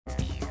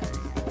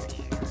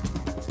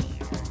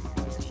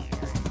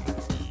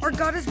Our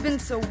God has been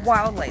so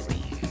wild lately.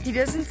 He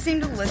doesn't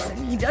seem to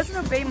listen, he doesn't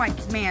obey my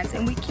commands,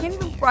 and we can't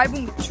even bribe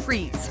him with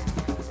treats.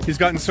 He's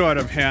gotten so out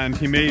of hand,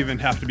 he may even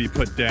have to be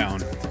put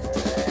down.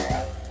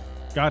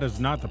 God is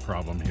not the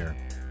problem here.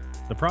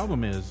 The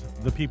problem is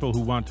the people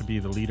who want to be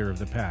the leader of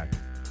the pack.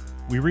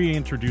 We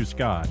reintroduce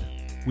God.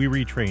 We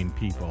retrain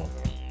people.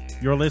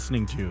 You're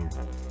listening to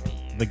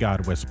The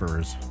God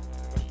Whisperers.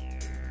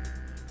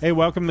 Hey,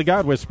 welcome to The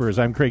God Whisperers.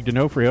 I'm Craig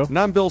D'Onofrio. And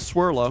I'm Bill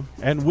Swirlo.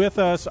 And with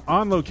us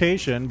on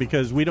location,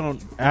 because we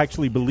don't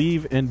actually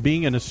believe in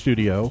being in a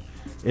studio,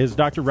 is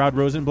Dr. Rod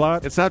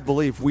Rosenbladt. It's not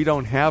belief. We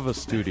don't have a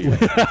studio.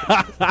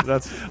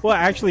 Well,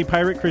 actually,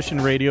 Pirate Christian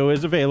Radio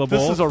is available.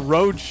 This is a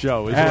road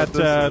show.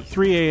 At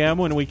 3 a.m.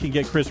 when we can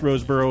get Chris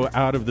Roseborough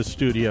out of the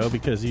studio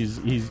because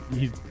he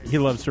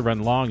loves to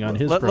run long on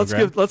his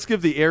program. Let's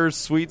give the Air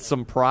Suite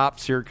some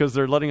props here because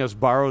they're letting us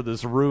borrow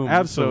this room.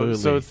 Absolutely.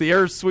 So it's the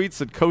Air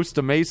Suites at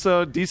Costa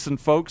Mesa. Decent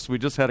folks. We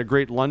just had a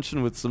great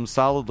luncheon with some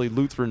solidly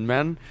Lutheran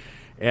men.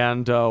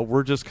 And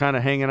we're just kind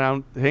of hanging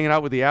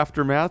out with the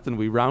aftermath, and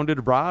we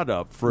rounded Rod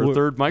up for a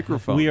third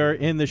microphone. We are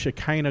in the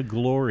Shekinah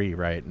glory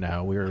right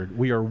now.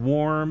 We are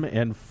warm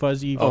and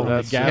fuzzy from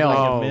the gathering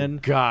of men. Oh,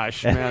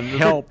 gosh, man.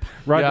 Help.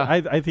 Rod,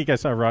 yeah. I think I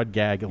saw Rod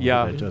gag a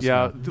little bit just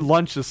now.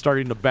 Lunch is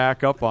starting to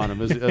back up on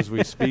him as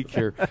we speak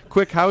here.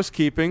 Quick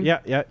housekeeping.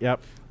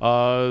 Yep.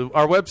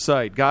 Our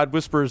website,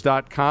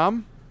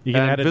 godwhisperers.com. You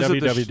can add a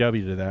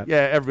www to that. Yeah,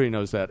 everybody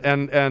knows that.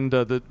 And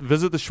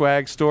visit the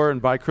swag store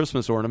and buy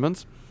Christmas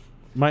ornaments.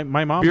 My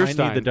mom might need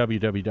the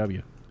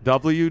www.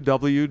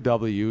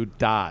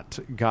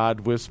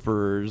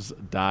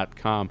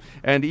 www.godwhisperers.com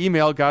and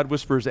email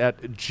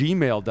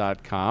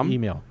godwhispers@gmail.com.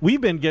 Email.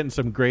 We've been getting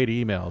some great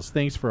emails.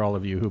 Thanks for all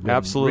of you who've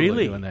been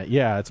doing that.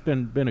 Yeah, it's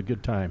been a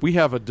good time. We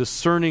have a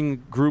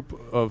discerning group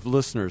of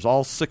listeners,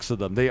 all 6 of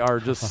them. They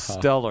are just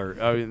stellar.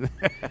 I mean,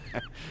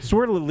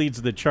 Swirla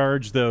leads the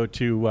charge, though,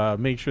 to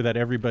make sure that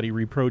everybody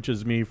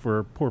reproaches me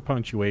for poor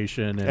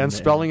punctuation and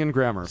spelling and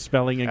grammar.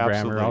 Spelling and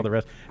Absolutely. grammar, all the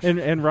rest.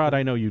 And Rod,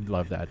 I know you'd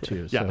love that,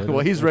 too. Yeah, so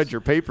well, he's read your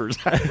papers.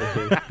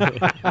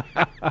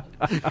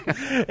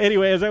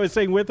 Anyway, as I was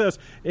saying, with us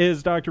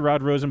is Dr.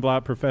 Rod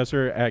Rosenbladt,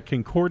 professor at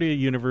Concordia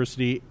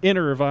University in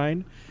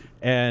Irvine,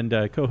 and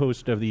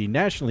co-host of the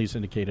nationally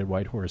syndicated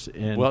White Horse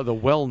Inn. Well, the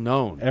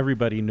well-known.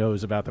 Everybody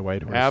knows about the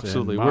White Horse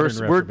Absolutely.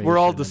 Inn. We're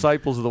all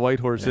disciples of the White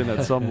Horse Inn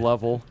at some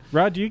level.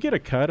 Rod, do you get a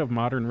cut of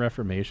Modern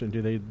Reformation?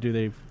 Do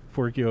they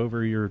fork you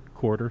over your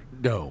quarter?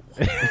 No.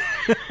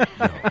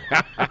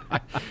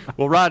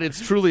 Well, Rod,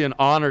 it's truly an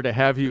honor to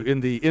have you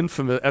at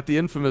the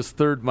infamous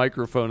third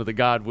microphone of the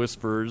God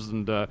Whisperers,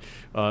 and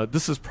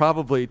this is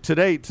probably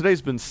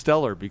today's been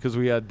stellar because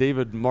we had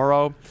David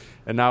Morrow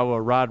and now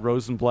Rod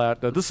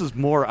Rosenblatt. This is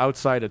more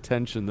outside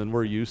attention than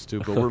we're used to,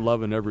 but we're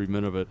loving every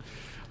minute of it.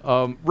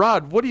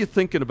 Rod, what are you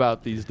thinking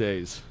about these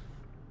days?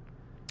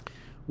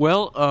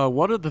 Well,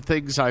 one of the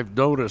things I've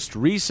noticed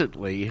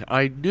recently,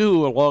 I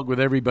knew, along with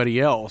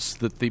everybody else,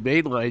 that the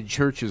mainline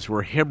churches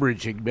were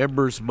hemorrhaging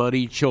members'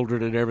 money,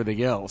 children, and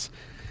everything else.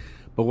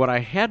 But what I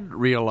hadn't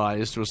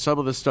realized was some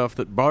of the stuff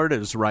that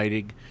Barna's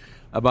writing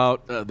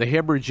about the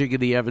hemorrhaging in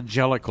the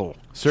evangelical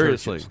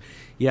churches.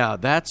 Yeah,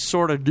 that's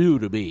sort of new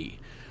to me.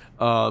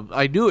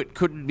 I knew it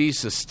couldn't be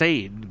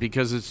sustained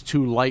because it's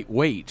too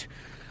lightweight.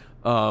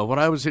 When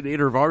I was in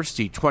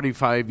InterVarsity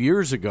 25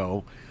 years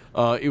ago,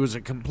 it was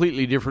a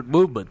completely different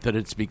movement than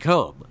it's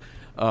become.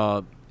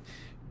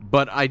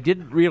 But I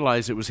didn't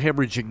realize it was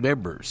hemorrhaging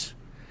members.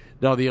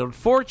 Now, the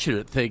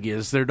unfortunate thing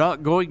is they're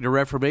not going to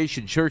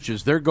Reformation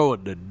churches. They're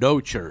going to no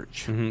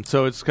church. Mm-hmm.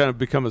 So it's kind of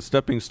become a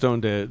stepping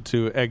stone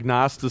to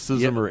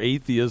agnosticism or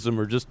atheism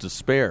or just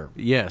despair.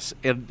 Yes,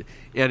 and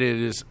it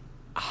is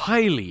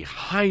highly,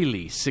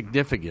 highly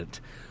significant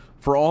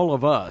for all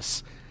of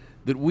us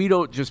that we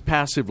don't just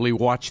passively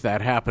watch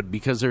that happen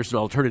because there's an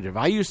alternative.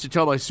 I used to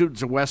tell my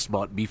students at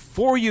Westmont,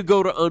 before you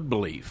go to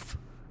unbelief,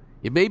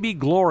 it may be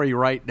glory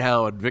right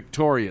now and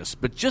victorious,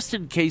 but just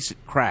in case it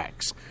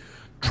cracks,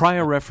 try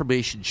a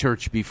Reformation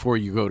church before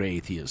you go to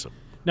atheism.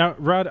 Now,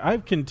 Rod,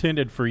 I've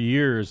contended for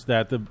years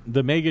that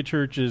the mega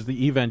churches,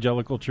 the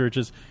evangelical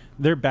churches,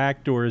 their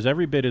back door is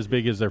every bit as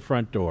big as their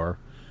front door.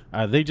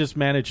 They just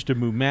managed to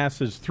move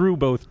masses through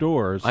both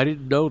doors. I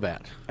didn't know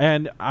that.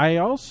 And I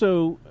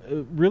also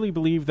really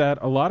believe that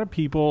a lot of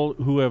people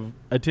who have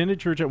attended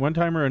church at one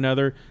time or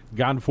another,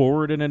 gone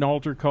forward in an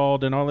altar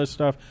call and all this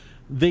stuff,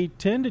 they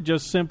tend to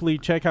just simply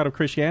check out of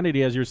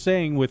Christianity, as you're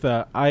saying, with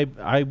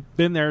I've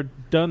been there,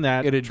 done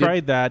that,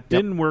 tried that,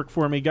 didn't work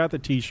for me, got the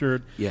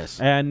T-shirt, yes,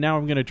 and now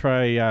I'm going to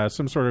try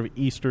some sort of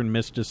Eastern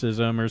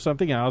mysticism or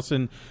something else.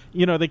 And,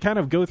 they kind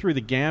of go through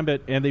the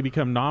gambit and they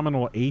become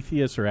nominal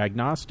atheists or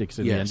agnostics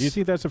in the end. Do you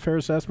think that's a fair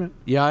assessment?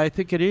 Yeah, I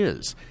think it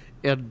is.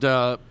 And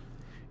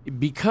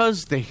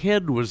because the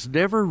head was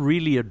never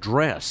really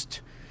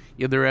addressed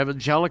in their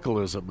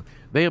evangelicalism,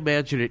 they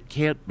imagine it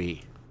can't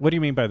be. What do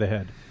you mean by the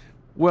head?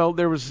 Well,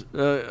 there was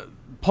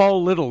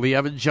Paul Little, the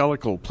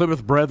evangelical,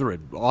 Plymouth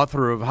Brethren,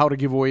 author of How to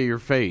Give Away Your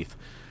Faith,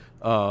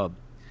 and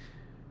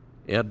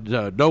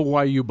Know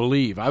Why You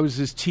Believe. I was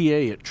his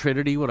TA at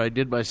Trinity when I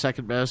did my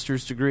second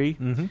master's degree.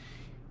 Mm-hmm.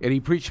 and he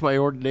preached my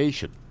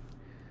ordination.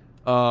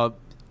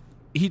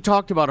 He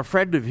talked about a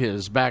friend of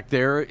his back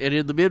there, and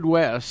in the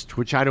Midwest,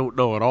 which I don't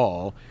know at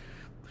all,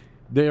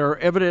 there are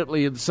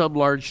evidently in some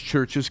large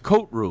churches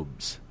coat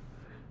rooms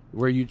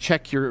where you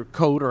check your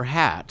coat or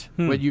hat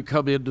when you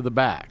come into the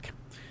back.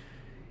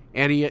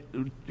 And he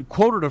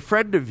quoted a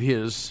friend of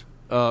his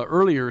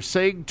earlier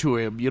saying to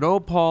him, "You know,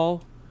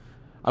 Paul,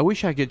 I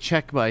wish I could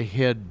check my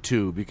head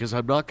too, because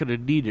I'm not going to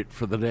need it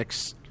for the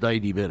next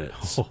 90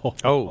 minutes.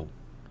 Oh,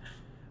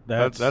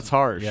 that's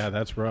harsh. Yeah,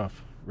 that's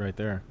rough right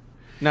there.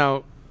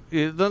 Now,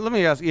 let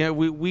me ask.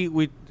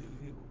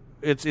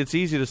 It's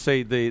easy to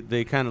say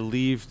they kind of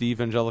leave the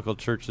evangelical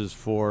churches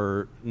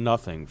for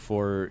nothing,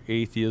 for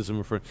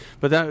atheism,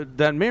 but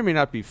that may or may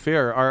not be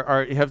fair.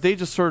 Have they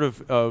just sort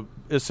of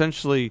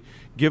essentially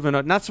given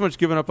up, not so much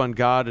given up on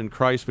God and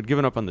Christ, but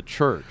given up on the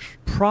church?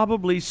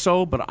 Probably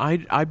so, but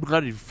I'm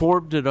not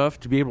informed enough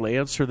to be able to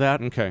answer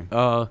that. Okay.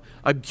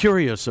 I'm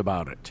curious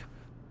about it.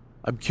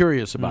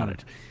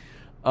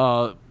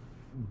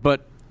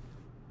 But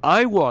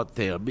I want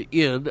them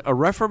in a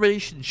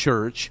Reformation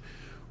church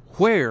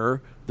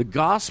where the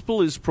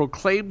gospel is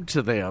proclaimed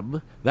to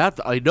them. That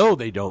I know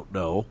they don't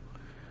know.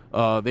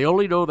 They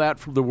only know that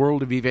from the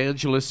world of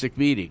evangelistic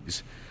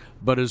meetings.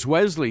 But as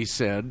Wesley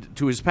said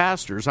to his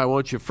pastors, I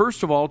want you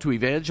first of all to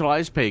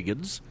evangelize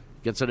pagans.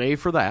 Gets an A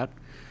for that.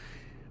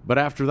 But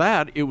after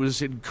that, it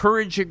was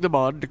encouraging them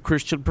on to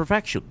Christian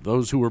perfection,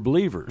 those who were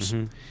believers.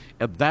 Mm-hmm.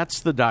 And that's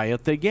the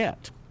diet they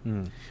get.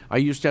 I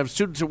used to have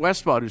students at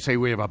Westmont who say,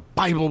 we have a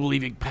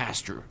Bible-believing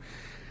pastor.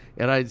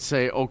 And I'd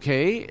say,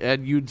 okay.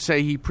 And you'd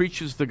say he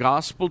preaches the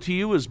gospel to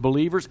you as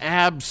believers?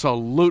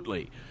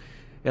 Absolutely.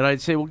 And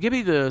I'd say, well, give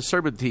me the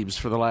sermon themes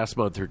for the last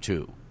month or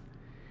two.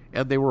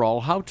 And they were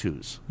all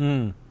how-tos.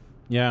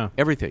 Yeah.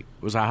 Everything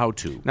was a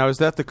how-to. Now, is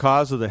that the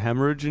cause of the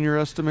hemorrhage in your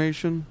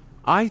estimation?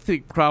 I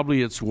think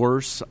probably it's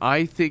worse.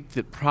 I think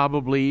that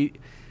probably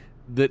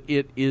that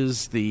it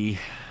is the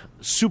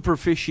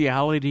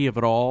superficiality of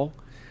it all.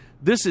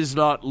 This is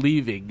not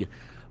leaving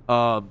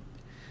a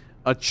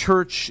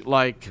church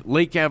like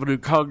Lake Avenue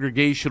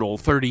Congregational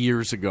 30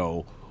 years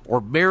ago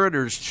or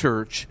Mariners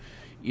Church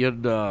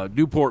in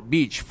Newport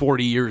Beach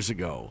 40 years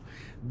ago.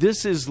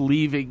 This is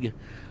leaving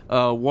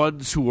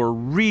ones who are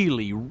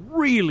really,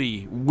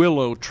 really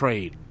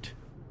willow-trained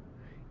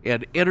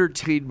and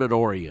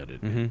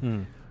entertainment-oriented.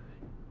 Mm-hmm.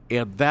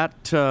 And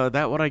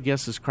that one, I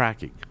guess, is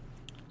cracking.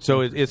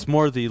 So it's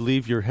more the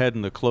leave your head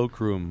in the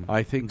cloakroom.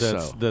 I think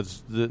so.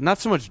 That's not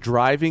so much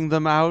driving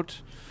them out.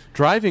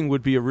 Driving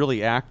would be a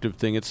really active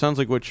thing. It sounds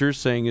like what you're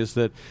saying is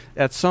that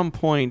at some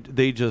point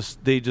they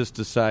just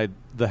decide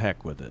the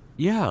heck with it.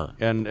 Yeah.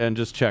 And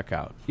just check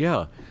out.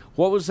 Yeah.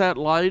 What was that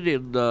line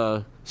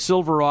in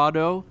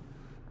Silverado?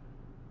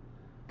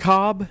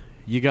 Cobb,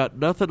 you got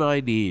nothing I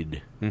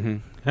need. Mm-hmm.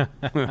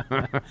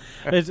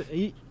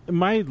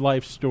 My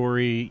life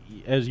story,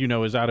 as you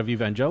know, is out of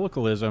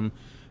evangelicalism,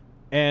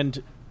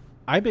 and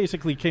I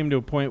basically came to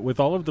a point with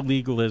all of the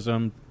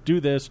legalism, do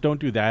this, don't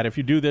do that. If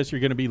you do this, you're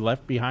going to be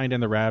left behind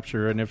in the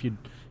rapture, and if you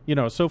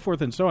so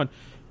forth and so on.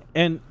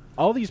 And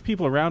all these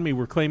people around me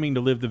were claiming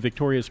to live the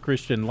victorious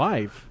Christian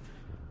life,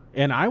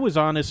 and I was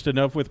honest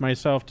enough with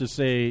myself to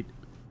say,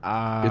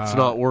 it's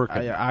not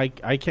working.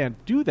 I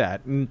can't do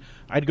that. And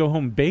I'd go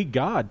home, beg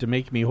God to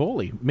make me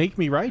holy, make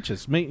me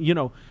righteous,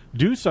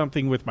 do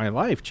something with my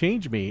life,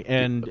 change me.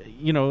 And,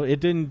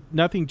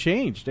 nothing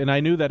changed. And I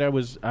knew that I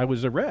was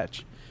a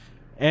wretch.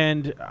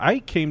 And I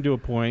came to a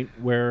point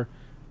where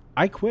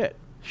I quit.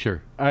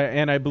 Sure.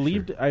 And I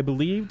believed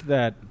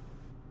that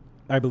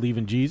I believe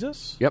in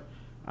Jesus. Yep.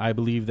 I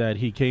believe that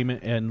he came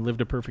and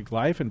lived a perfect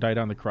life and died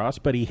on the cross,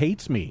 but he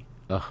hates me.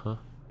 Uh-huh.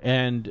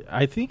 And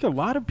I think a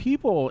lot of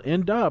people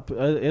end up,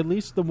 at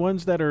least the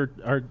ones that are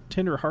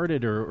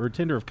tender-hearted or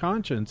tender of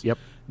conscience, yep,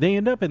 they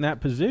end up in that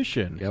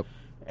position. Yep.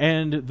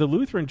 And the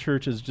Lutheran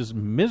Church is just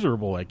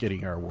miserable at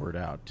getting our word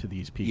out to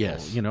these people.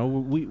 Yes.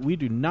 We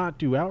do not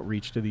do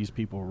outreach to these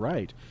people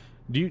right.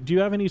 Do you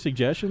have any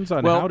suggestions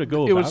on how to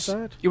go about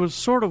that? It was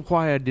sort of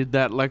why I did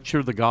that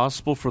lecture, The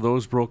Gospel for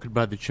Those Broken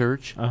by the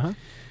Church. Uh-huh.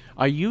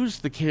 I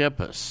used the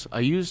campus. I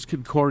used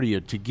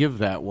Concordia to give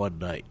that one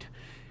night.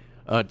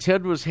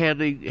 Ted was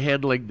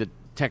handling the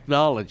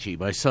technology,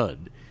 my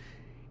son.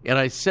 And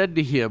I said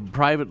to him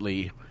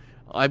privately,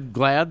 I'm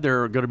glad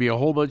there are going to be a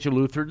whole bunch of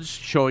Lutherans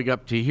showing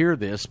up to hear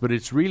this, but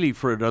it's really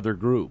for another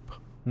group.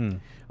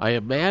 I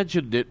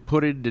imagined it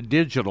put into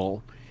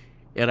digital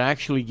and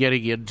actually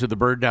getting into the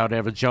burned-out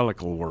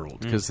evangelical world,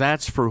 because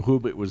that's for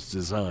whom it was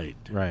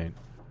designed. Right.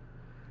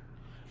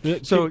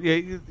 So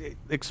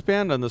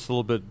expand on this a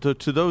little bit.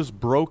 To those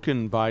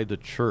broken by the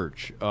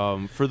church,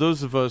 for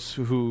those of us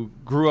who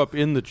grew up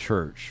in the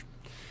church,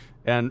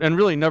 and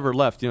really never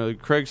left.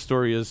 Craig's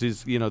story is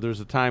there's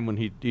a time when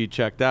he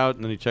checked out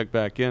and then he checked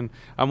back in.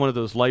 I'm one of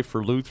those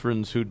lifer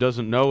Lutherans who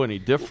doesn't know any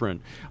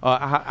different.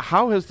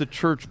 How has the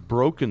church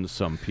broken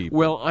some people?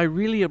 Well, I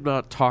really am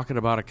not talking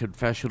about a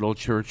confessional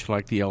church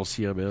like the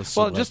LCMS.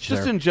 Well, just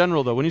in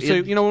general though, when you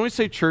say when we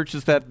say church,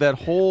 is that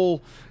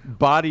whole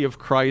body of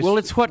Christ? Well,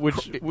 it's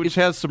which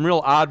has some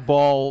real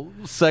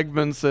oddball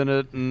segments in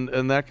it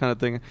and that kind of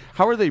thing.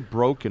 How are they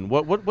broken?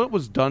 What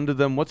was done to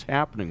them? What's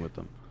happening with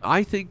them?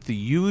 I think the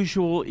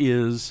usual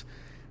is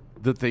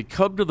that they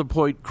come to the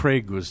point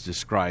Craig was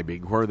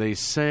describing, where they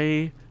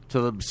say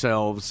to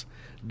themselves,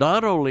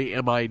 not only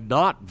am I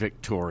not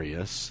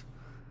victorious,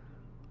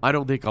 I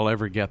don't think I'll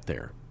ever get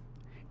there.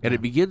 And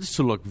it begins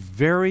to look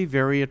very,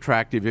 very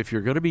attractive, if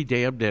you're going to be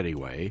damned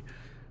anyway,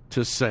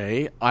 to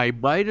say, I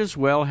might as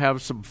well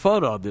have some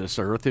fun on this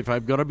earth if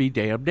I'm going to be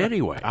damned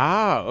anyway.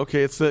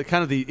 Okay. It's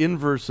kind of the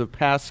inverse of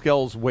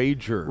Pascal's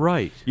wager.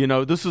 Right.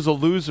 This is a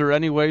loser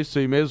anyway, so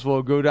you may as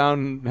well go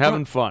down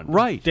having fun.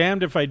 Right.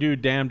 Damned if I do,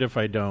 damned if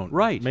I don't.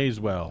 Right. May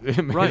as well.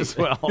 May as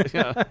well,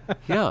 yeah.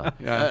 Yeah.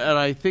 And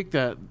I think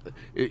that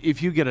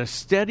if you get a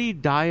steady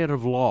diet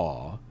of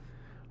law,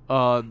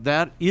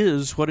 that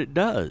is what it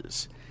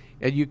does.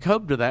 And you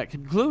come to that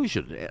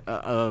conclusion.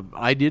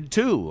 I did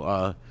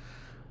too.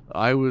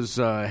 I was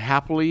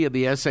happily in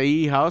the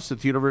SAE house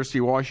at the University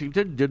of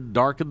Washington, didn't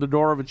darken the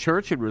door of a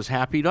church, and was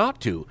happy not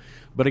to.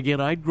 But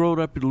again, I'd grown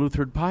up in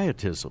Lutheran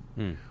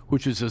pietism,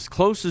 which is as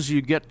close as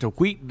you get to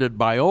Wheaton and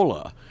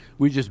Biola.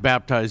 We just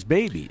baptized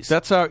babies.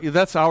 That's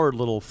our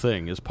little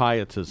thing, is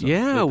pietism.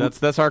 Yeah,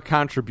 that's our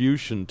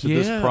contribution to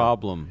this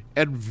problem,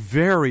 and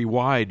very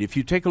wide. If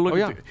you take a look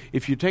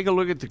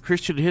at the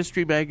Christian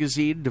History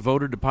magazine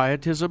devoted to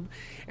pietism,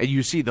 and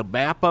you see the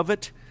map of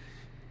it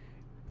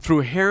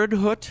through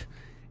Herrenhut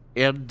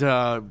and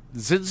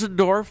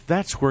Zinzendorf,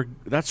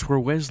 that's where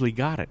Wesley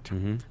got it.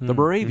 The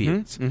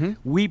Moravians.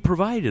 We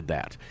provided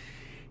that.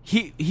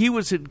 He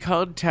was in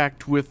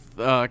contact with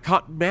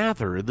Cotton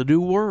Mather in the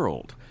New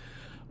World.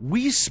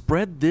 We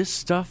spread this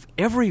stuff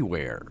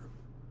everywhere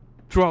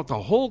throughout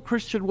the whole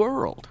Christian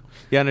world.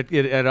 Yeah, and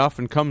it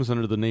often comes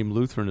under the name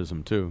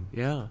Lutheranism too.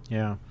 Yeah.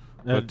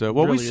 But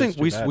we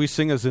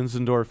sing a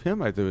Zinzendorf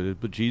hymn.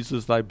 But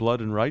Jesus, thy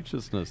blood and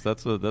righteousness.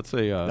 That's a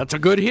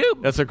good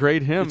hymn. That's a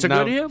great hymn. It's a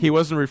good hymn. He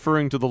wasn't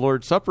referring to the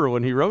Lord's Supper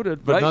when he wrote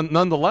it, but right.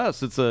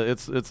 Nonetheless, it's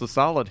a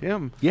solid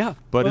hymn. Yeah,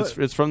 but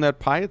it's from that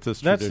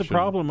pietist that's tradition. the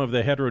problem of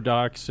the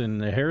heterodox and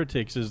the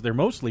heretics is they're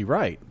mostly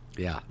right.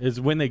 Yeah, is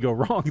when they go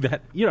wrong.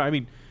 That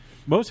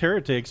most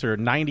heretics are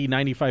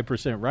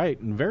 90-95% right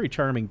and very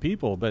charming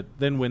people, but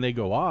then when they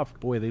go off,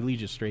 boy, they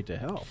lead you straight to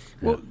hell.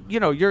 Well,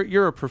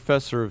 you're a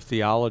professor of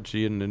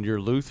theology and you're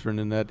Lutheran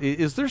in that.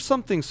 Is there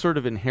something sort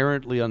of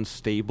inherently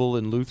unstable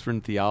in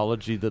Lutheran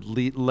theology that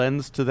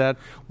lends to that?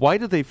 Why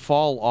do they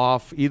fall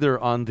off either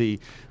on the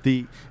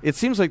it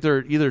seems like there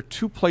are either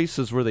two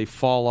places where they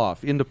fall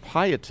off, into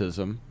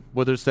pietism,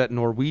 whether it's that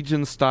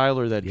Norwegian style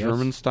or that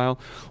German style,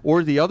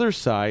 or the other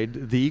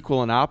side, the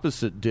equal and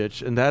opposite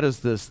ditch, and that is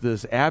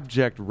this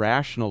abject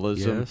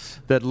rationalism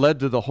that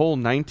led to the whole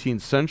 19th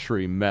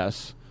century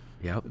mess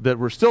that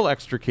we're still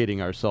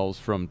extricating ourselves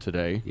from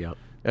today. Yep.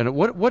 And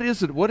what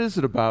is it? What is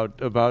it about?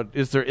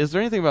 Is there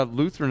anything about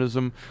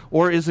Lutheranism,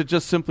 or is it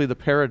just simply the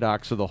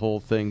paradox of the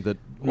whole thing that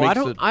makes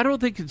it? I don't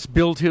think it's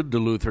built into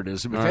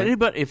Lutheranism.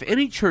 If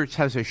any church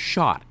has a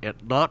shot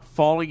at not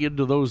falling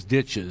into those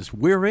ditches,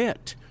 we're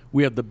it.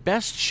 We have the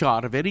best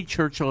shot of any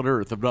church on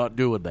earth of not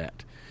doing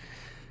that.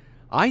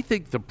 I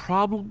think the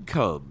problem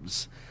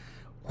comes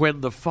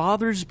when the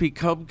fathers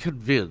become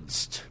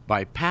convinced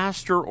by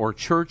pastor or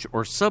church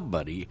or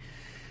somebody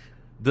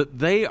that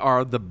they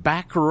are the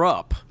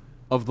backer-up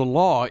of the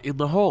law in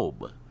the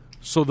home.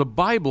 So the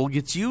Bible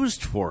gets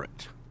used for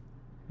it.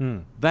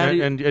 And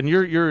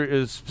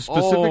you're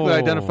specifically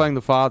identifying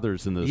the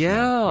fathers in this.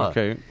 Yeah.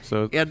 Okay.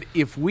 So and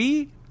if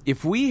we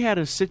had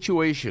a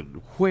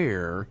situation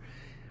where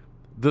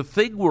the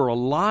thing were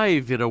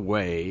alive in a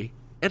way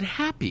and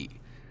happy,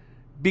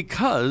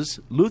 because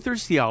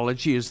Luther's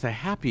theology is the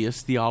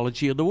happiest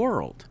theology in the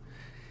world.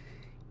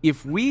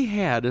 If we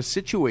had a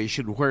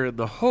situation where in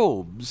the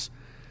homes,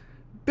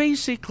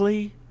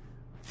 basically,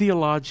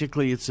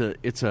 theologically, it's a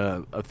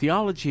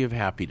theology of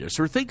happiness.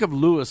 Or think of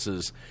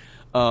Lewis's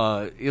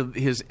in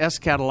his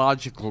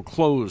eschatological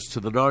close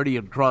to the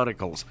Narnian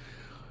Chronicles.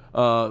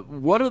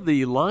 One of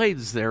the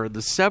lines there in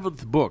the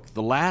 7th book,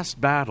 The Last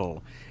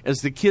Battle,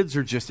 as the kids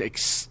are just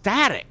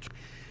ecstatic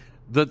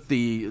that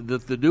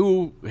the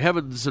new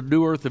heavens and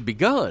new earth have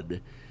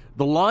begun,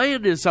 the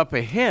lion is up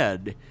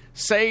ahead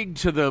saying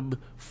to them,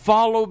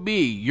 "Follow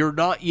me, you're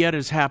not yet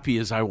as happy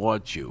as I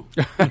want you."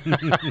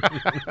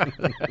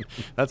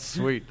 That's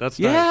sweet. That's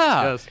nice.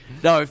 Yes.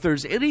 Now, if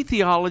there's any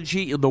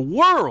theology in the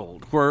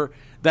world where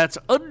that's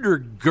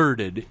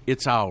undergirded,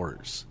 it's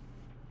ours.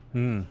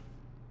 And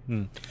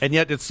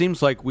yet it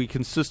seems like we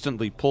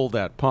consistently pull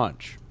that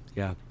punch.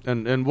 Yeah.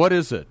 And what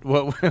is it?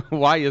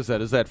 Why is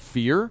that? Is that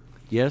fear?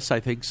 Yes, I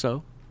think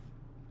so.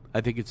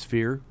 I think it's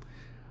fear.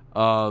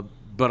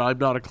 But I'm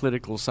not a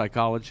clinical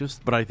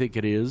psychologist, but I think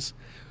it is.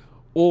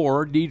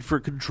 or need for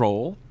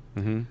control.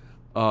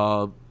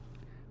 But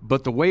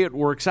the way it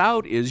works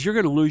out is you're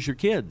going to lose your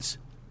kids.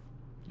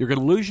 You're going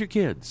to lose your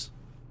kids.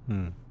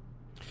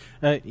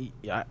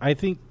 I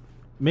think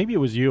maybe it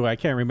was you. I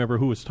can't remember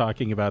who was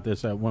talking about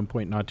this at one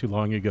point not too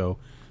long ago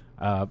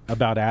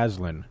about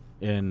Aslan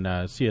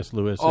in C.S.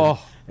 Lewis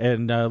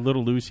and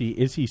little Lucy.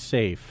 Is he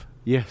safe?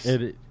 Yes.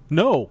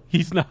 No,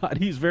 he's not.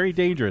 He's very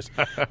dangerous.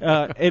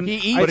 And he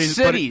eats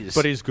cities.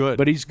 But he's good.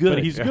 But he's good.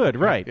 But he's good,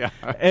 right. Yeah.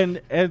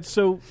 And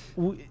so,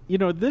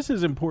 this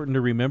is important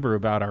to remember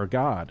about our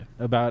God.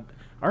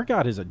 Our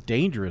God is a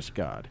dangerous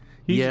God.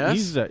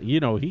 He's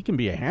he can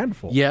be a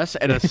handful. Yes,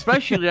 and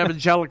especially in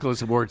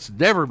evangelicalism where it's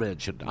never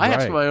mentioned. I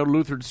ask my own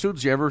Lutheran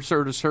students, you ever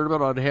heard a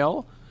sermon on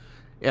hell?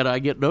 And I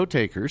get no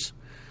takers.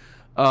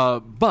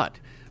 But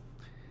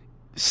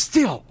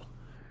still,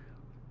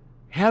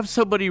 have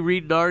somebody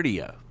read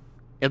Narnia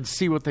and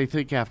see what they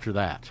think after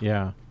that.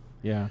 Yeah.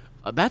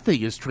 That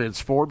thing is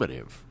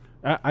transformative.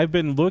 I've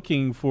been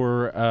looking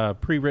for a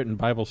pre-written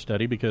Bible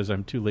study because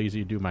I'm too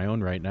lazy to do my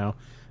own right now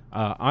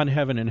on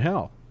heaven and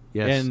hell.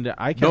 Yes. And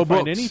I can't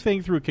find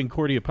anything through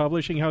Concordia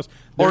Publishing House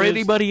or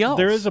anybody else.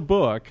 There is a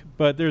book,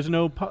 but there's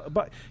no.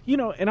 But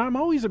and I'm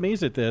always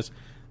amazed at this.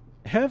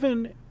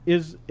 Heaven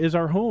is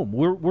our home.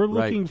 We're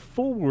looking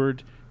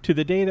forward to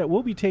the day that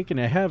we'll be taken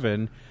to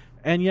heaven,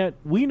 and yet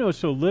we know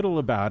so little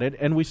about it,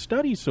 and we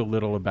study so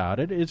little about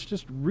it. It's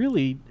just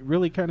really,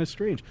 really kind of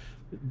strange.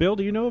 Bill,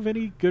 do you know of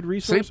any good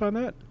resource on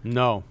that?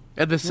 No.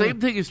 And the same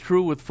thing is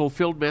true with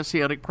fulfilled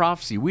messianic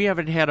prophecy. We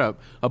haven't had a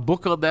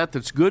book on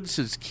that's good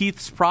since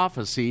Keith's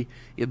prophecy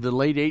in the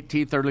late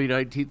 18th, early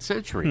 19th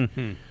century.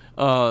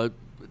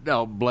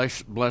 Now,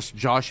 bless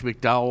Josh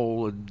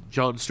McDowell and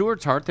John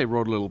Stewart's heart, they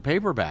wrote a little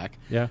paperback.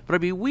 Yeah.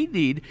 But,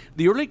 the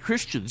early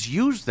Christians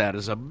used that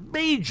as a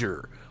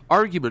major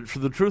argument for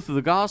the truth of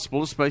the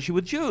gospel, especially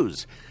with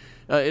Jews.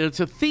 And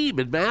it's a theme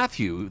in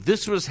Matthew.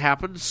 This was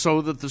happened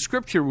so that the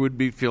scripture would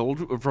be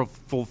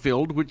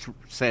fulfilled, which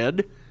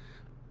said...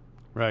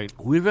 Right.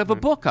 We have a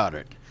book on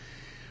it.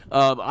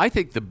 I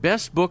think the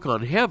best book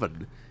on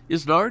heaven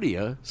is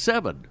Narnia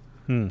 7,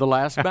 The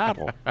Last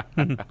Battle.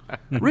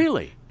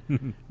 Really.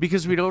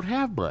 Because we don't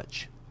have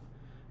much.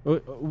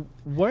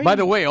 By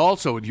the way,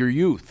 also in your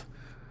youth,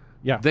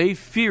 they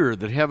fear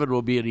that heaven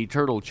will be an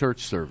eternal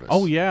church service.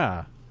 Oh,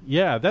 yeah.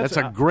 Yeah, that's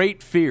a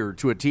great fear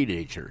to a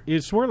teenager.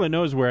 Swerla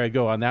knows where I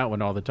go on that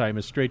one all the time.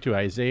 It's straight to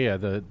Isaiah,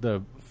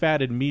 the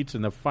fatted meats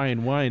and the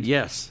fine wines.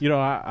 Yes,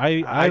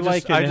 I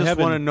just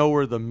want to know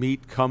where the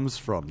meat comes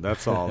from.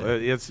 That's all.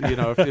 It's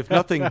if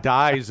nothing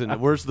dies, and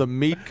where's the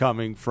meat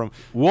coming from?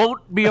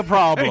 Won't be a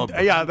problem.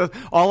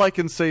 All I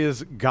can say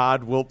is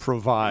God will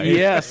provide.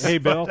 Yes. Hey,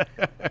 Bill.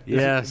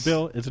 Yes,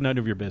 Bill. It's none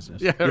of your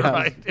business. Yeah,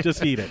 right.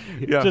 Just eat it.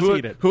 Yeah.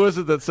 Eat it. Who is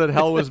it that said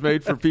hell was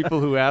made for people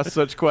who ask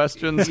such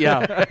questions?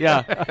 Yeah.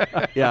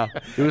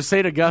 It was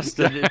St.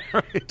 Augustine.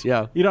 Right.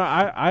 Yeah.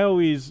 I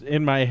always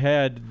in my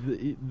head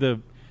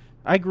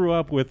I grew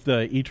up with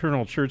the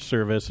eternal church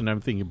service, and I'm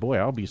thinking, boy,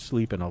 I'll be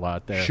sleeping a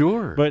lot there.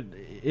 Sure. But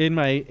in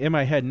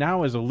my head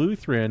now as a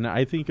Lutheran,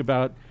 I think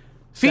about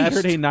Feast.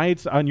 Saturday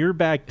nights on your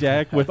back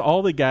deck with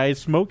all the guys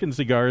smoking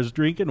cigars,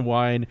 drinking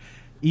wine,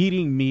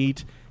 eating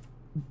meat,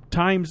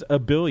 times a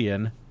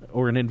billion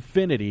or an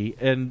infinity,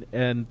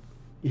 and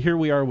here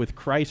we are with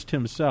Christ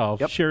himself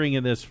sharing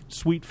in this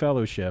sweet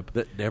fellowship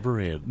that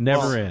never ends.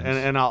 Never ends.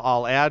 And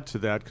I'll add to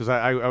that because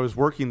I was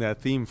working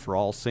that theme for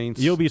All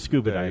Saints. You'll be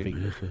scuba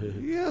diving.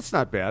 Yeah, it's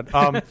not bad.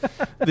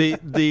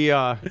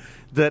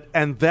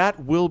 That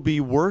will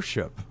be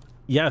worship.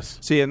 Yes.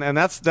 See, and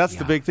that's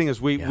the big thing is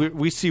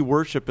we see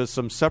worship as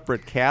some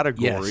separate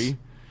category.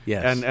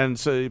 Yes. And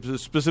so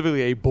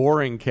specifically a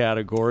boring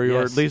category,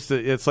 or at least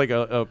it's like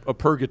a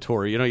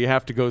purgatory. You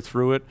have to go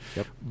through it.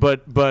 Yep.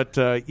 But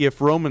if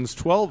Romans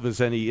 12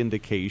 is any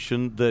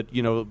indication that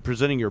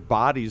presenting your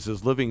bodies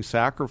as living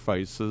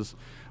sacrifices,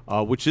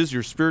 which is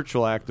your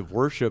spiritual act of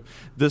worship,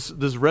 this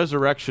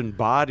resurrection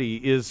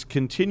body is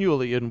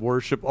continually in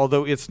worship,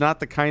 although it's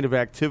not the kind of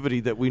activity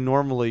that we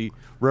normally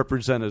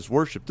represent as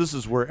worship. This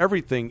is where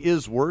everything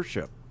is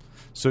worship.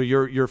 So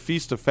your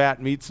feast of fat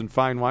meats and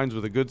fine wines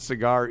with a good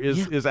cigar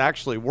is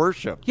actually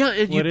worship. Yeah,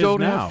 and you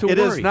don't have to worry. It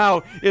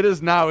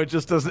is now. It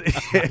just doesn't.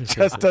 It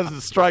just doesn't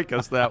strike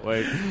us that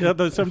way.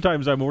 Yeah,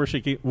 sometimes I'm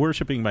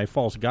worshiping my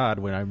false god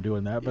when I'm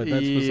doing that, but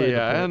that's beside the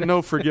point. And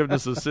no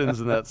forgiveness of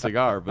sins in that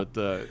cigar. But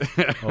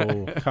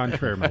oh,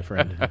 contraire, my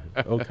friend.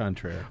 Oh,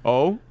 contraire.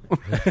 Oh.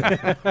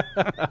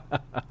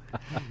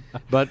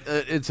 But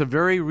it's a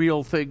very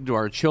real thing to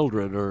our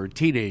children or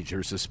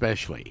teenagers,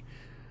 especially.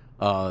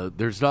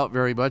 There's not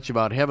very much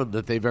about heaven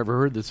that they've ever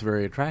heard that's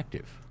very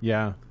attractive.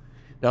 Yeah.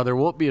 Now, there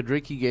won't be a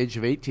drinking age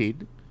of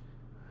 18.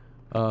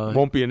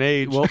 Won't be an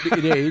age. Won't be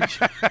an age.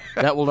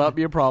 That will not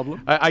be a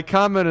problem. I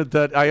commented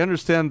that I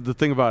understand the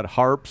thing about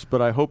harps,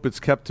 but I hope it's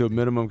kept to a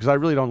minimum because I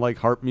really don't like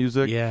harp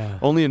music. Yeah.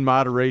 Only in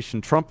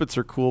moderation. Trumpets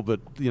are cool, but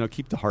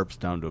keep the harps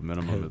down to a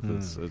minimum.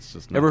 It's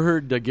just not. Ever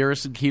heard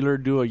Garrison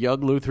Keillor do a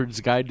Young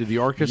Lutheran's Guide to the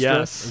Orchestra?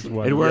 Yes.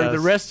 And where the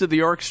rest of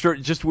the orchestra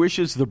just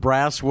wishes the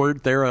brass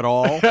weren't there at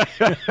all.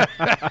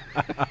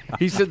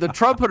 He said the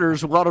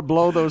trumpeters want to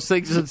blow those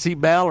things and see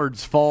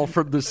mallards fall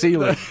from the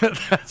ceiling.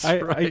 That's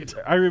right.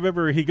 I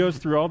remember he goes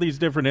through all these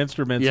different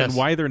instruments Yes. and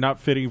why they're not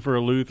fitting for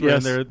a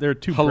Lutheran. Yes. They're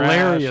too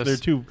Hilarious. brash. They're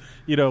too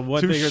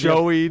one Too thing or the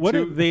showy, other. What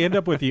too- did they end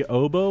up with? The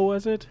oboe,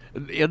 was it?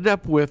 End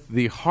up with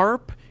the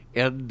harp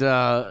and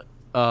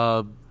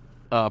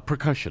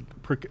percussion.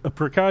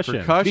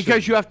 Percussion.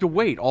 Because you have to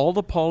wait. All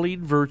the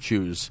Pauline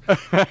virtues,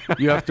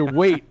 you have to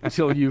wait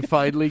until you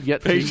finally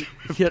get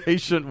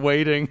Patient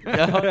waiting.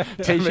 to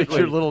Patient make your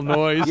waiting. little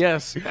noise.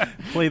 Yes.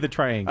 Play the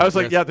triangle. I was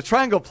like, the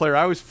triangle player.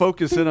 I always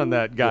focus in on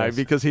that guy Yes.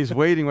 because he's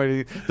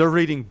waiting. They're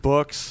reading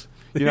books.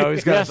 He's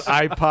got his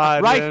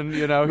iPod Right.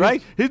 in.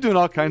 Right. He's doing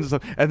all kinds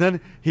of stuff, and then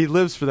he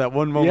lives for that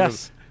one moment.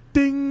 Yes. Of,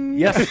 ding.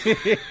 Yes.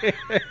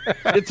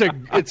 It's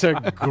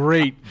a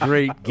great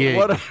gig.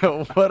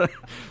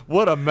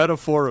 What a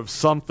metaphor of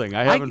something.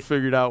 I haven't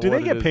figured out. Do what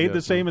they it get is paid yet.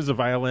 the same as a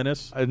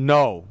violinist?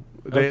 No.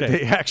 Okay.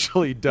 They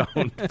actually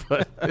don't,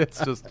 but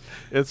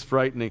it's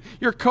frightening.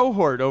 Your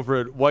cohort over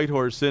at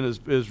Whitehorse Inn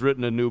has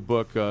written a new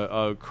book,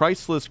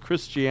 Christless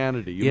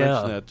Christianity. You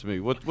mentioned that to me.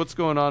 What's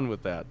going on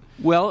with that?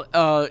 Well,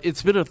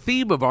 it's been a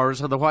theme of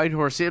ours on the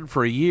Whitehorse Inn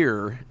for a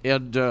year,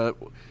 and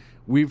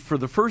we've, for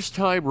the first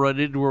time, run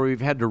into where we've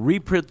had to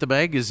reprint the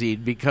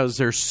magazine because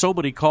there's so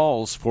many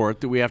calls for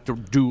it that we have to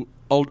do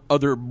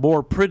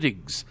more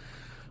printings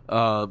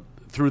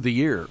through the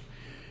year.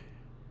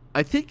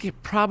 I think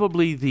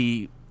probably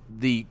the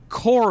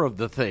core of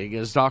the thing,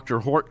 as Dr.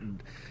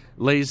 Horton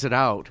lays it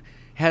out,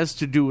 has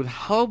to do with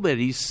how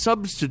many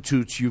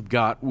substitutes you've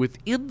got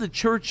within the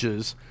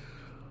churches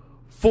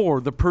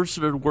for the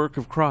person and work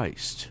of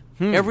Christ.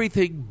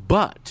 Everything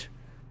but.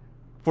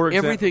 For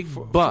Everything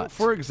but.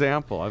 For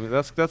example, I mean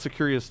that's a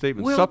curious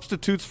statement. Well,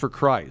 Substitutes for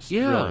Christ.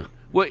 Yeah. Really.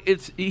 Well,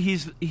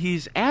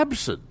 he's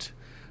absent.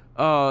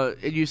 And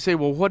you say,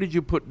 well, what did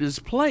you put in his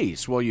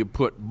place? Well, you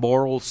put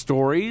moral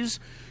stories,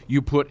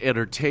 you put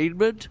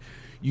entertainment,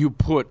 you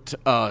put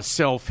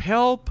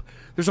self-help.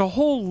 There's a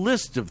whole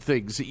list of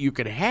things that you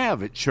can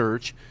have at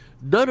church,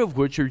 none of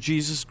which are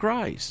Jesus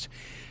Christ.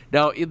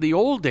 Now, in the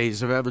old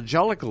days of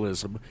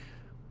evangelicalism,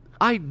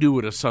 I knew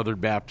what a Southern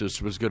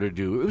Baptist was going to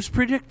do. It was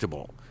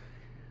predictable.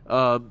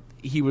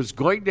 He was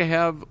going to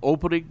have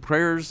opening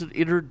prayers and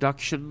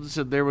introductions,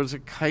 and there was a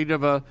kind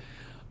of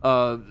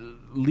a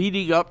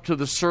leading up to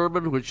the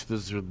sermon, which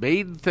was the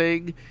main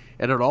thing,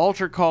 and an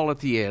altar call at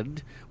the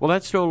end. Well,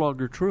 that's no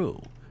longer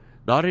true.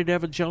 Not in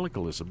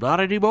evangelicalism, not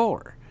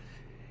anymore.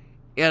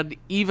 And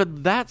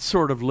even that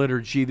sort of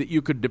liturgy that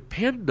you could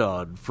depend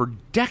on for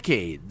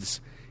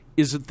decades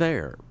isn't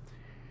there.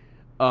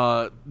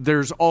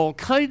 There's all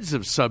kinds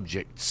of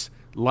subjects,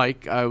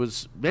 like I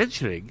was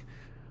mentioning,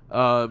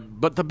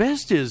 but the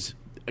best is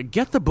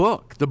get the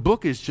book. The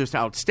book is just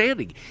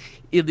outstanding.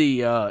 In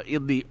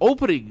the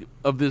opening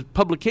of the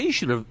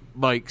publication of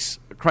Mike's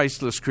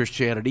Christless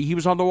Christianity, he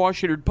was on the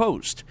Washington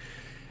Post.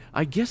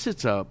 I guess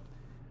it's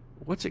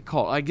what's it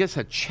called? I guess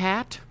a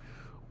chat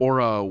or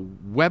a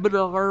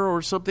webinar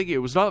or something. It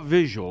was not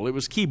visual; it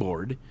was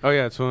keyboard. Oh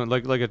yeah, it's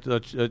like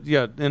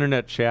a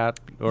internet chat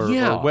or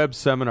web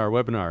seminar,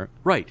 webinar.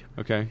 Right.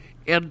 Okay.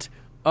 And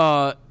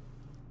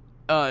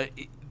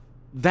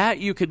that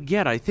you can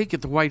get, I think,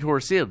 at the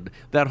Whitehorse Inn.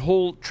 That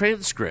whole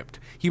transcript.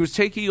 He was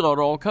taking on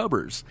all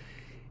comers,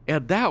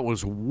 and that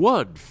was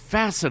one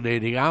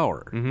fascinating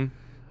hour.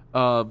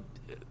 Mm-hmm.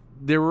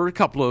 There were a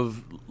couple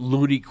of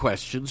loony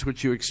questions,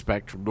 which you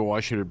expect from the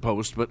Washington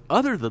Post, but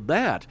other than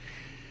that,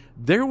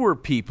 there were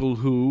people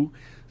who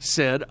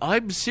said,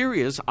 I'm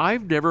serious,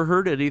 I've never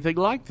heard anything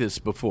like this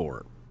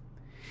before.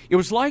 It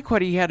was like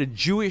when he had a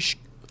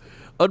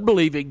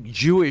unbelieving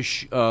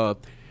Jewish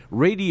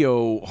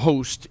radio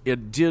host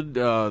and did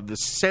the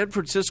San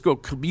Francisco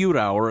Commute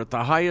Hour at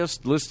the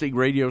highest listing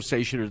radio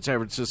station in San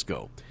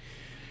Francisco.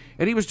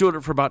 And he was doing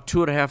it for about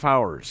 2.5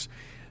 hours.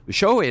 The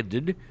show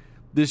ended.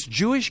 This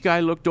Jewish guy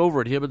looked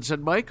over at him and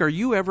said, Mike, are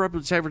you ever up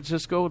in San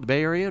Francisco in the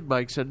Bay Area? And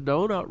Mike said,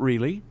 no, not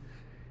really.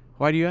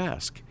 Why do you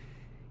ask?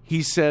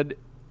 He said,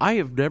 I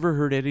have never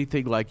heard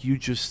anything like you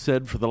just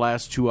said for the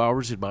last 2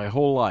 hours in my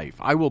whole life.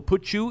 I will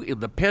put you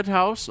in the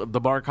penthouse of the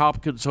Mark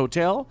Hopkins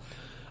Hotel.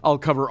 I'll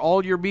cover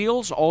all your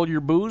meals, all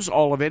your booze,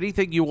 all of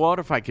anything you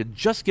want if I can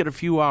just get a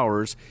few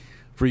hours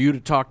for you to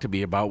talk to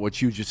me about what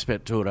you just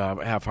spent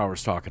 2.5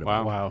 hours talking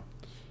about. Wow.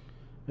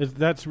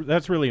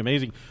 That's really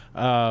amazing.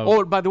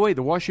 And by the way,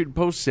 the Washington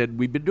Post said,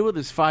 we've been doing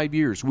this 5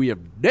 years. We have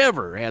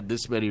never had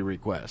this many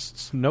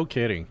requests. No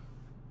kidding.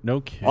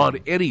 On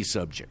any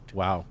subject.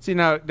 Wow. See,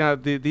 now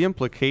the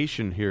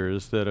implication here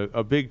is that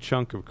a big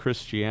chunk of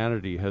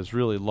Christianity has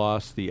really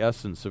lost the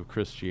essence of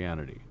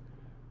Christianity.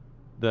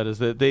 That is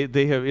that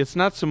they have. It's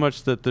not so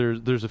much that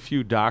there's a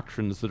few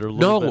doctrines that are a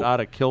little bit out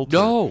of kilter.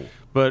 No,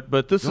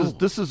 but this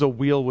is a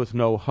wheel with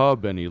no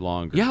hub any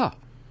longer. Yeah,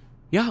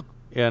 yeah.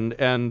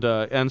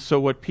 And so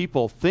what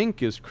people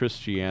think is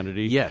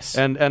Christianity, yes,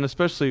 and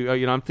especially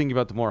I'm thinking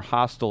about the more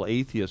hostile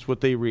atheists.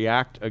 What they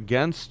react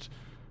against,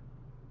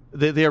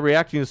 they are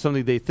reacting to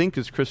something they think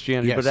is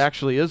Christianity, yes, but it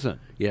actually isn't.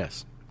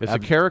 Yes, it's a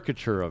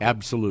caricature of it.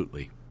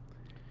 Absolutely.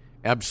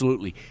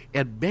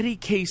 In many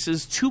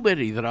cases, too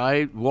many that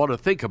I want to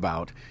think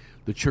about,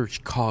 the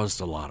church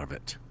caused a lot of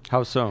it.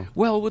 How so?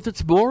 Well, with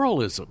its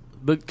moralism,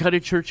 the kind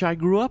of church I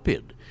grew up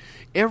in.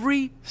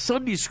 Every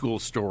Sunday school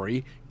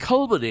story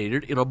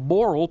culminated in a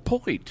moral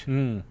point.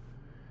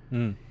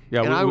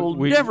 Yeah, and I will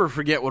never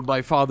forget when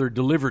my father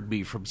delivered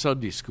me from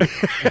Sunday school.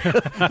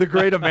 The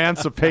great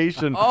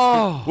emancipation.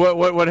 Oh.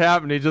 What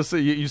happened? He just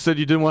you said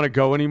you didn't want to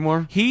go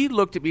anymore? He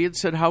looked at me and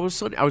said, "How was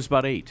Sunday?" I was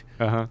about 8,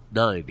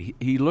 9.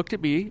 He looked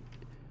at me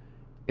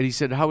and he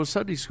said, "How was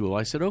Sunday school?"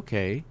 I said,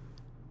 "Okay."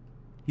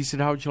 He said,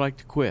 "How would you like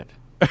to quit?"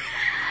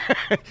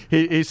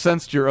 He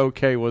sensed your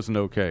okay wasn't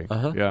okay.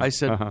 Yeah. I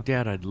said,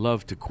 "Dad, I'd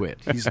love to quit."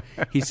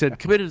 He said,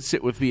 "Come in and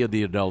sit with me in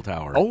the adult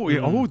hour."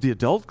 The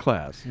adult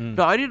class.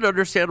 No, I didn't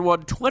understand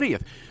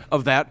 1/20th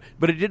of that,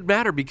 but it didn't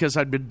matter because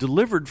I'd been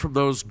delivered from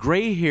those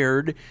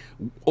gray-haired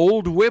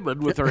old women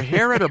with their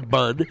hair in a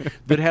bun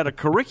that had a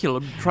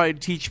curriculum to try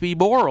and teach me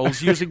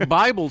morals using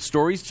Bible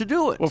stories to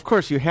do it. Well, of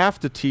course, you have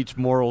to teach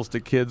morals to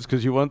kids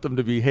because you want them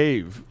to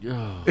behave.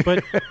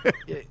 But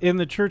in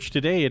the church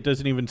today, it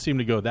doesn't even seem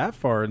to go that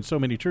far in so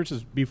many churches.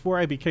 Before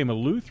I became a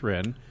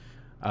Lutheran,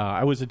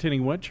 I was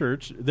attending one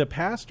church. The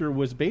pastor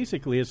was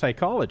basically a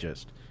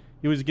psychologist.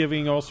 He was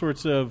giving all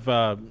sorts of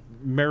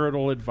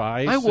marital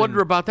advice. I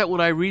wonder about that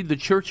when I read the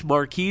church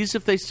marquees,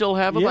 if they still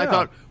have them. Yeah. I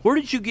thought, where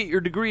did you get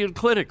your degree in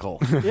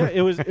clinical? Yeah,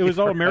 it was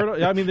all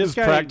marital. I mean, this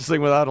guy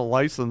practicing without a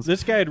license.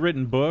 This guy had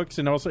written books,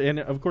 and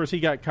of course he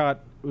got caught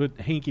with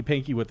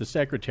hanky-panky with the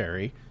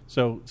secretary.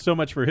 So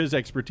much for his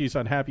expertise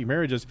on happy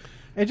marriages.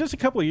 And just a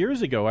couple of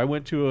years ago, I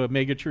went to a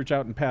mega church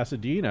out in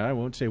Pasadena. I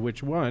won't say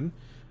which one,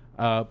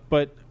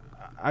 but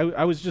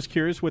I was just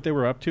curious what they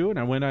were up to, and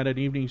I went on an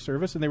evening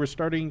service, and they were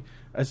starting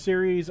a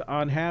series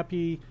on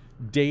happy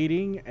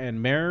dating and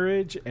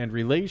marriage and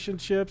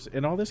relationships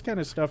and all this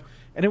kind of stuff.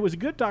 And it was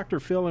good Dr.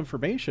 Phil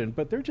information,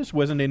 but there just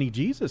wasn't any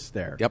Jesus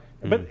there. Yep.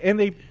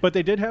 But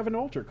they did have an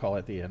altar call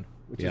at the end,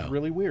 which is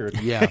really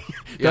weird. Yeah.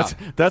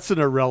 That's an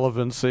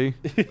irrelevancy.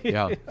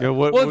 Yeah.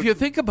 Well, if you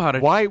think about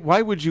it,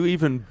 why would you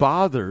even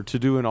bother to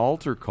do an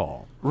altar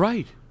call?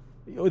 Right.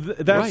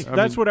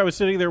 That's what I was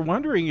sitting there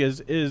wondering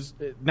is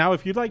now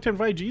if you'd like to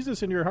invite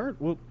Jesus in your heart,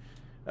 well,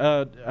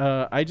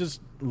 I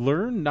just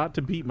learned not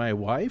to beat my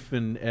wife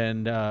and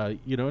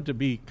to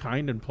be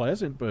kind and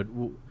pleasant, but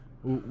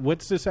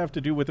what's this have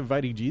to do with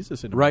inviting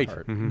Jesus into my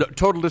heart? No,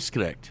 total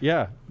disconnect.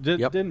 Yeah,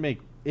 didn't make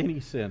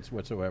any sense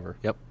whatsoever.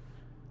 Yep.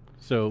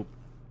 So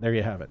there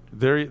you have it.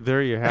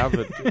 There you have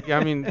it.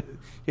 I mean,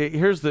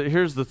 here's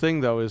the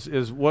thing though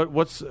is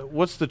what's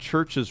the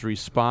church's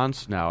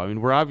response now? I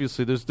mean, we're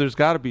obviously there's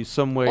got to be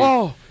some way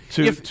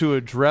to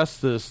address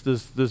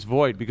this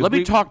void because let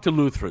me talk to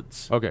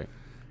Lutherans. Okay.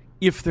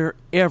 If there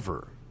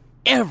ever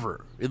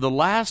in the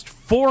last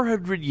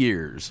 400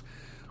 years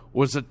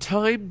was a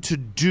time to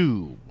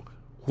do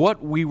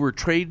what we were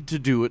trained to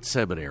do at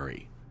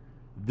seminary,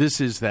 this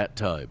is that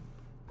time.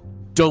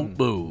 Don't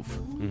move.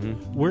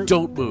 Mm-hmm.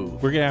 Don't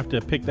move. We're going to have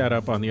to pick that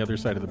up on the other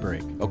side of the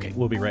break. Okay.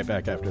 We'll be right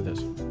back after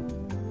this.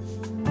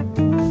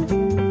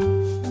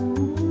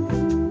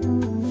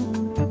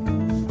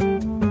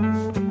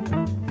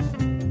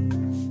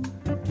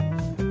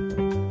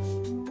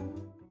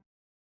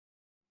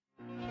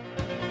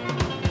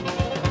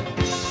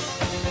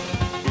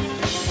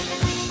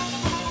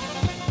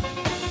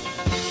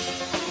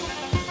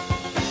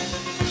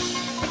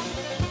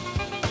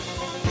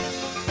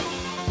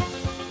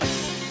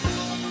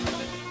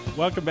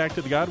 Welcome back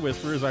to the God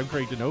Whisperers. I'm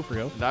Craig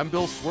D'Onofrio. And I'm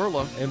Bill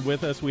Swirla. And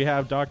with us we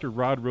have Dr.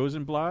 Rod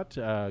Rosenblatt,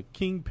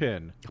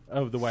 Kingpin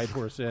of the White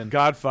Horse Inn.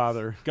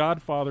 Godfather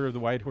of the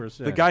White Horse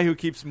Inn. The guy who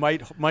keeps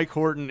Mike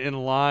Horton in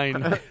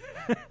line. All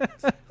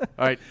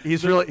right,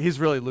 he's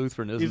really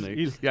Lutheran, isn't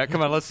he? Yeah,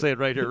 come on, let's say it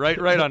right here,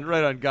 right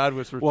on God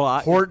Whisperers.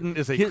 Well, Horton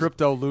is a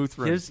crypto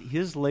Lutheran.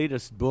 His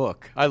latest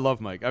book. I love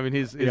Mike. I mean,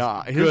 he's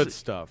good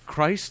stuff.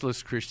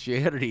 Christless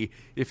Christianity.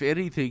 If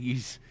anything,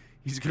 he's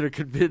going to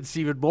convince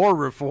even more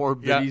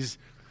reform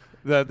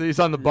that he's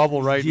on the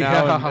bubble right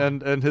now,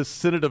 and his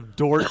Synod of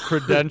Dort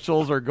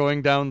credentials are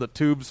going down the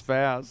tubes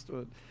fast.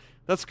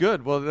 That's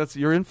good. Well, that's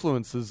your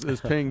influence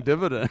is paying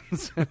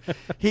dividends.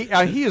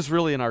 He is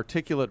really an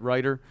articulate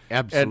writer.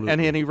 Absolutely,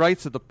 and he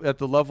writes at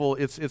the level.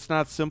 It's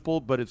not simple,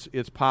 but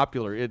it's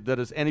popular. That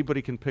is,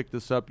 anybody can pick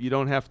this up. You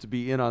don't have to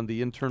be in on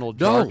the internal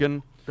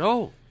jargon.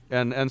 No.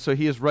 And so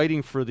he is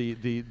writing for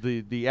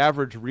the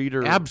average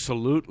reader,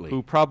 absolutely,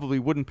 who probably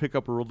wouldn't pick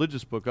up a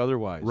religious book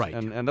otherwise. Right.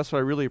 And that's what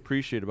I really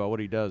appreciate about what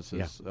he does.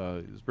 He's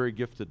very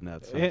gifted in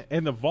that sense.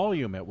 And the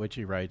volume at which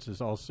he writes is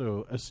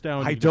also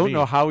astounding. I don't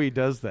know how he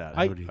does that.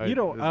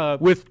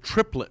 With with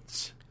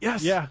triplets.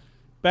 Yes. Yeah.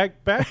 back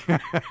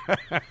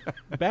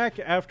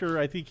after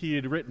I think he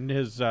had written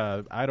his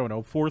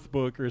fourth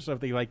book or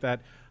something like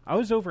that. I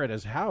was over at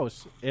his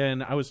house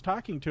and I was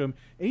talking to him,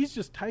 and he's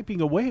just typing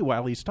away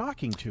while he's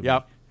talking to me.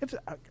 Yep.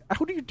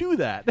 How do you do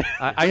that?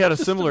 I had a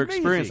similar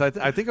experience.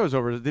 I think I was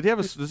over. Does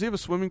he have a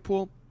swimming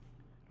pool?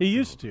 He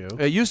used to.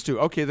 Used to.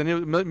 Okay, then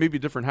it maybe a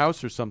different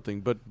house or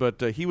something.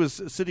 But he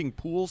was sitting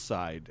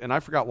poolside, and I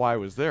forgot why I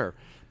was there.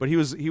 But he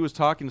was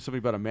talking to somebody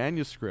about a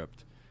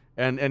manuscript.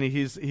 And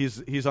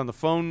he's on the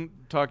phone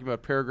talking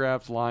about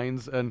paragraphs,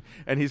 lines, and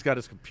he's got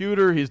his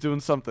computer. He's doing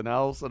something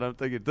else, and I'm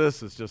thinking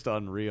this is just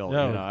unreal.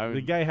 No,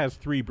 the guy has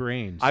 3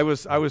 brains. I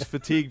was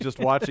fatigued just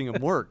watching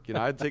him work.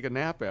 I'd take a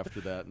nap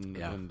after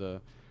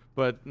that.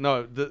 But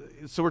no.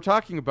 So we're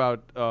talking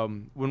about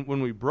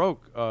when we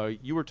broke.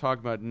 You were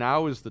talking about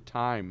now is the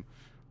time,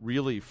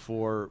 really,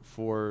 for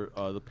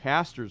the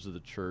pastors of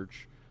the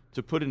church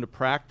to put into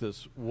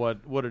practice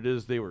what it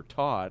is they were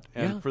taught,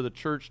 and for the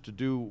church to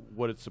do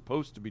what it's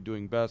supposed to be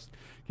doing best.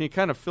 Can you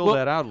kind of fill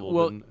that out a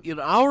little bit? In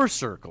our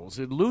circles,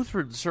 in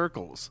Lutheran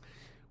circles,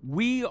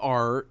 we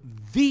are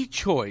the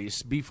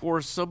choice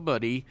before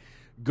somebody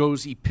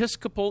goes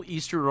Episcopal,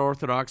 Eastern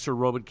Orthodox, or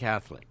Roman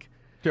Catholic.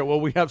 Yeah, well,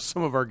 we have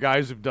some of our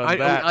guys who've done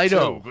that. I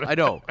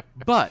know.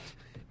 But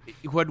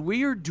when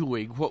we are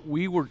doing what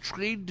we were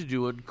trained to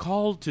do and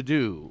called to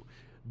do,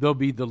 there'll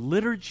be the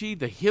liturgy,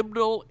 the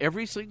hymnal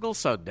every single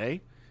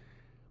Sunday.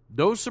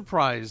 No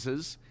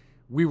surprises.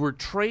 We were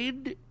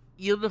trained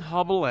in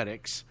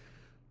homiletics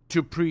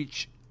to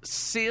preach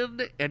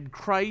sin and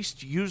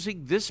Christ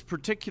using this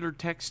particular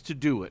text to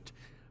do it,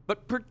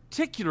 but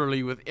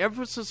particularly with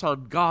emphasis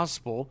on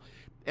gospel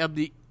and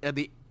the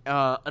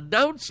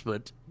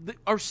announcement that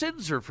our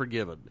sins are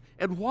forgiven.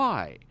 And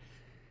why?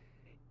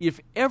 If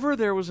ever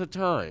there was a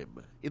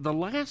time in the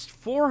last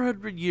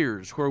 400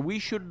 years where we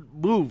shouldn't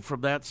move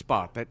from that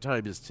spot, that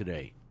time is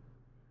today.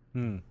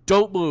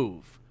 Don't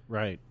move.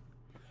 Right.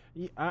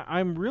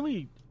 I'm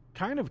really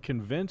kind of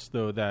convinced,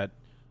 though, that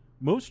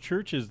most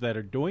churches that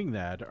are doing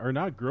that are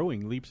not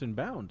growing leaps and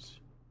bounds.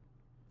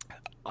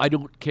 I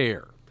don't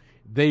care.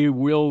 They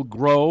will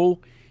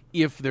grow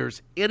if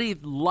there's any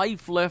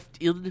life left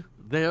in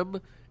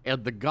them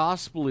and the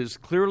gospel is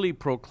clearly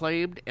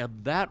proclaimed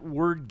and that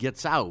word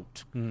gets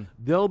out.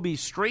 There'll be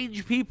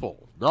strange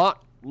people,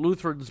 not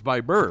Lutherans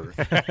by birth.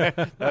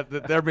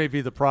 There may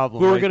be the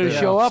problem. Who are going to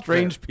show up?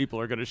 Strange people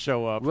are going to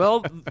show up.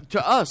 Well,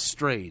 to us,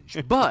 strange.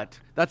 But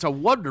that's a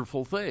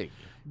wonderful thing.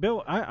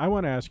 Bill, I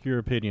want to ask your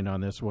opinion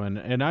on this one.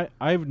 And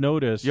I've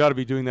noticed... You ought to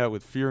be doing that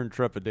with fear and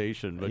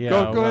trepidation. But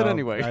go ahead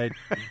anyway.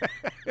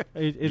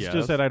 It's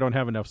just that I don't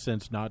have enough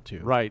sense not to.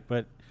 Right.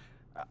 But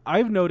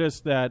I've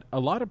noticed that a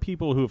lot of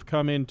people who have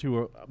come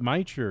into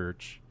my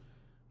church...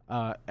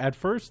 at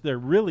first, they're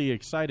really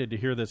excited to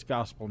hear this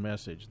gospel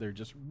message. They're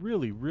just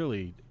really,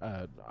 really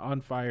on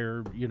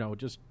fire,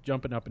 just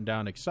jumping up and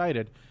down,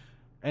 excited.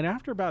 And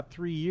after about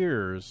 3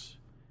 years,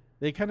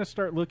 they kind of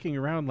start looking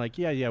around like,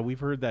 yeah, we've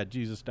heard that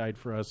Jesus died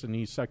for us, and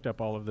he sucked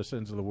up all of the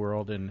sins of the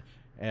world, and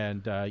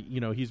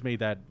he's made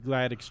that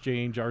glad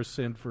exchange, our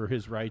sin for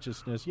his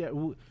righteousness. Yeah,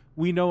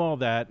 we know all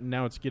that, and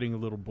now it's getting a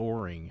little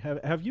boring.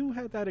 Have you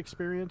had that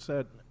experience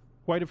that...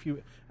 Quite a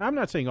few. I'm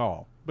not saying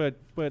all, but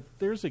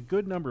there's a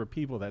good number of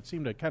people that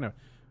seem to kind of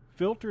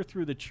filter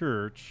through the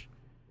church,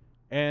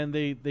 and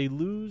they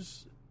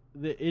lose.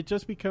 It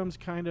just becomes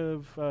kind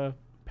of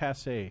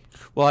passé.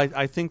 Well,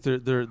 I think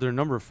there are a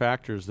number of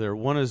factors there.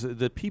 One is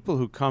that people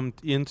who come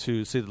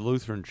into, say, the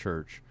Lutheran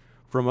Church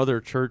from other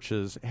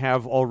churches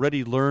have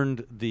already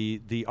learned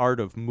the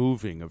art of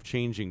moving, of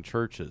changing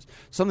churches.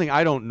 Something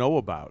I don't know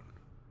about.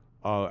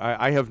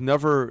 I have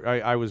never.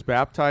 I was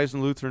baptized in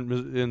the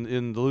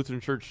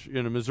Lutheran Church,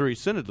 in a Missouri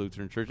Synod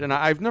Lutheran Church, and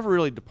I've never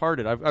really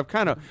departed. I've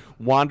kind of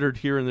wandered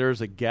here and there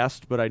as a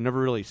guest, but I never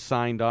really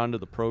signed on to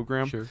the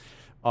program. Sure.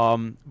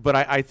 But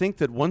I think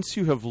that once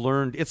you have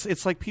learned,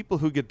 it's like people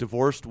who get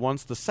divorced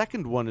once. The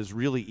second one is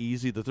really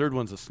easy. The third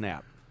one's a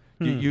snap.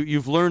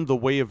 You've learned the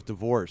way of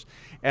divorce.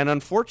 And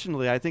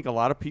unfortunately, I think a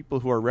lot of people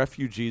who are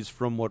refugees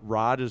from what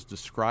Rod is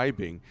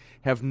describing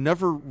have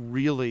never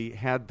really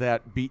had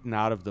that beaten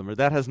out of them, or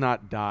that has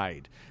not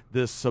died.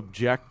 This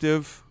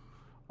subjective,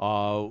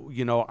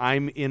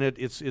 I'm in it.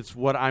 It's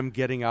what I'm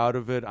getting out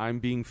of it. I'm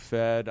being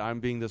fed. I'm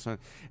being this.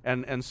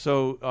 And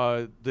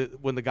so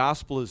when the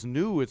gospel is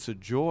new, it's a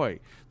joy.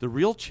 The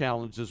real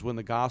challenge is when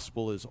the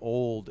gospel is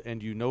old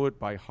and you know it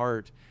by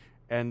heart,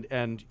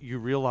 and you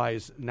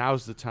realize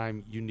now's the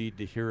time you need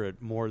to hear it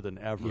more than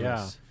ever.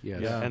 Yes.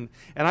 And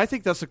I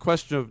think that's a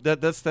question of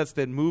that's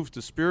that move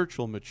to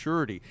spiritual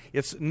maturity.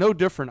 It's no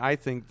different, I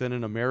think, than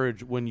in a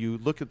marriage when you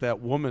look at that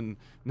woman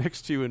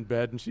next to you in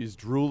bed and she's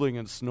drooling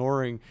and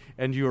snoring,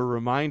 and you are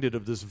reminded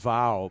of this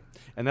vow,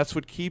 and that's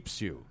what keeps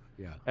you.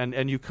 Yeah.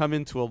 And you come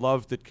into a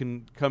love that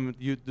can come.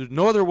 There's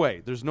no other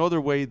way. There's no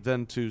other way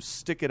than to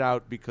stick it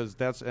out, because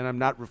that's. And I'm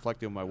not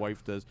reflecting on what my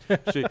wife does.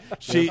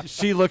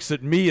 She looks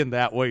at me in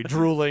that way,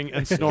 drooling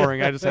and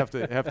snoring. I just have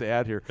to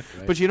add here.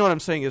 Right. But you know what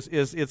I'm saying is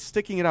it's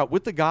sticking it out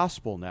with the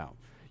gospel now.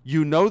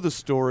 You know the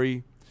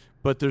story,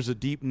 but there's a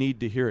deep need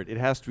to hear it. It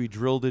has to be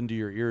drilled into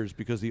your ears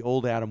because the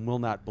old Adam will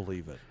not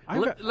believe it.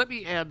 Let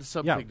me add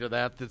something to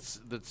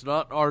that's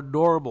not our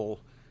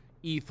normal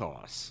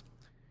ethos.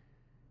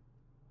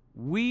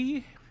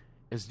 We,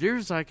 as near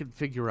as I can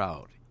figure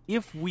out,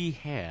 if we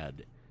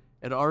had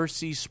an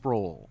R.C.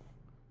 Sproul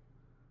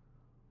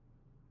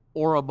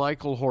or a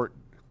Michael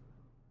Horton,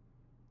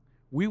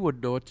 we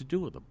wouldn't know what to do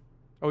with them.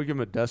 Oh, we give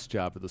him a desk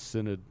job at the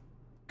synod.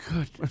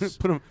 Goodness.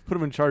 put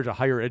him in charge of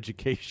higher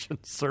education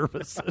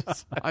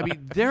services. I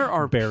mean, there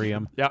are Bury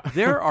him. Yeah.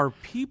 there are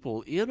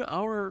people in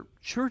our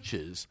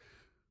churches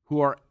who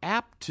are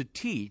apt to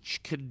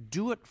teach, can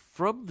do it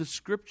from the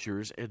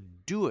scriptures and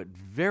do it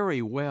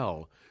very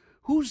well.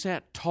 Who's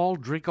that tall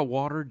drink of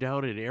water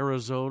down in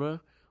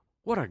Arizona?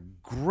 What a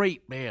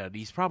great man.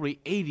 He's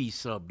probably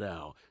 80-some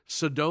now.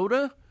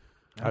 Sedona?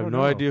 I have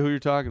no idea who you're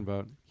talking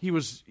about. He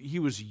was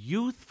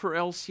youth for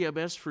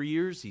LCMS for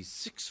years. He's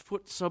 6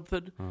 foot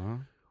something. Uh-huh.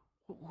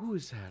 Who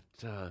is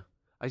that?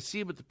 I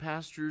see him at the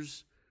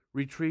pastors'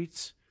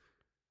 retreats.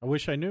 I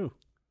wish I knew.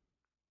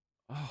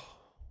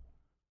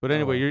 But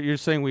anyway, you're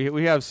saying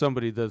we have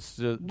somebody that's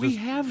We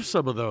have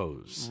some of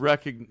those.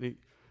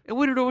 And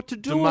we don't know what to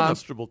do with them.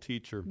 Demonstrable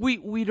teacher.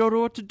 We don't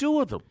know what to do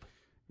with them.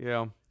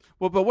 Yeah.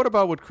 Well, but what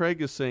about what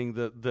Craig is saying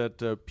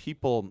that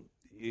people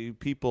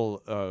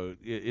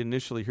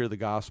initially hear the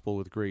gospel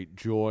with great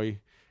joy,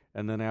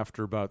 and then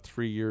after about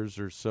 3 years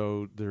or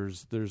so,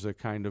 there's a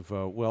kind of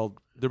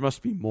there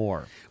must be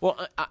more.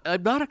 Well,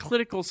 I'm not a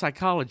clinical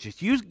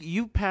psychologist.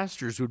 You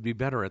pastors would be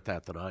better at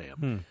that than I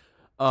am.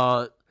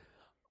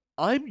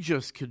 I'm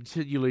just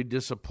continually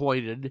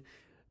disappointed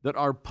that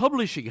our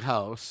publishing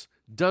house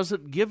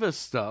doesn't give us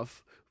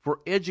stuff for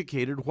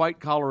educated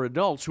white-collar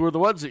adults who are the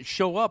ones that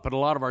show up at a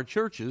lot of our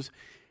churches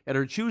and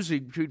are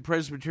choosing between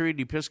Presbyterian,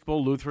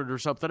 Episcopal, Lutheran, or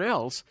something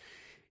else.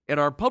 And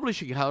our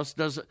publishing house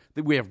doesn't.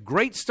 We have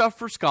great stuff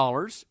for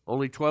scholars.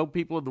 Only 12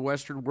 people in the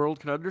Western world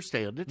can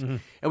understand it. Mm-hmm.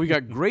 And we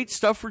got great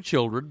stuff for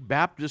children.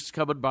 Baptists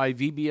coming by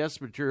VBS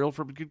material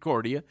from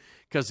Concordia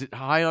because it's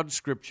high on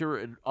Scripture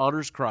and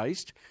honors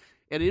Christ.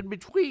 And in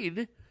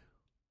between,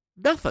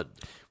 nothing.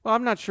 Well,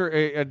 I'm not sure.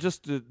 Not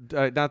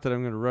that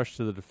I'm going to rush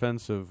to the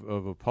defense of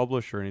a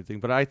publisher or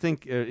anything, but I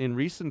think in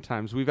recent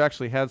times we've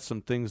actually had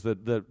some things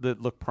that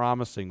look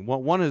promising.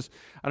 One is,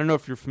 I don't know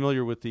if you're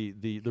familiar with the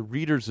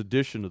Reader's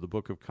Edition of the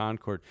Book of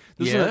Concord.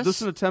 This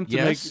is an attempt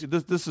to make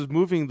this is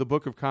moving the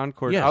Book of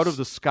Concord out of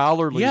the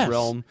scholarly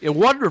realm,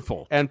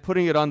 wonderful, and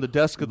putting it on the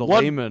desk of the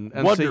layman.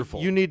 And wonderful.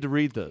 Say, you need to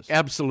read this.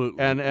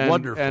 Absolutely, and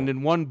wonderful. And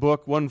in one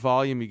book, one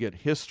volume, you get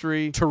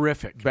history,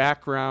 terrific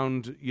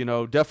background,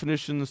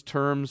 definitions,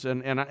 terms,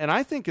 and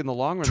I think in the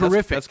long run,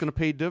 that's going to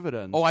pay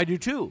dividends. Oh, I do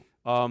too.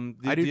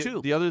 I do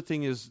too. The other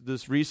thing is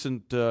this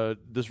recent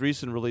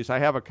release. I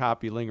have a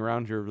copy laying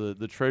around here of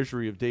the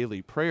Treasury of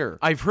Daily Prayer.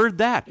 I've heard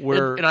that,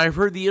 and I've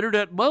heard the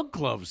Internet Monk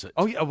loves it.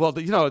 Oh yeah, well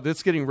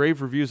it's getting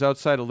rave reviews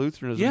outside of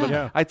Lutheranism. Yeah.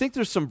 But I think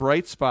there's some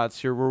bright spots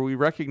here where we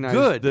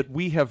recognize that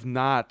we have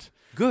not.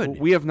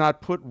 We have not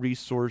put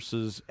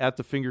resources at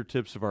the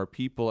fingertips of our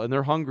people, and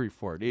they're hungry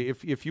for it.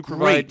 If you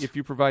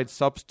provide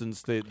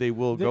substance, they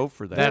will go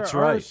for that. That's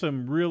right. There are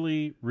some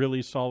really,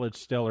 really solid,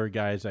 stellar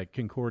guys at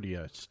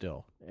Concordia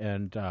still,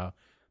 and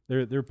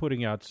they're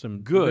putting out some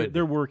good.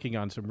 They're working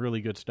on some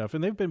really good stuff,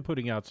 and they've been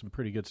putting out some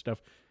pretty good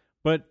stuff.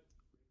 But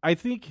I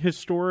think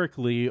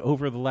historically,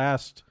 over the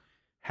last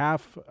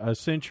half a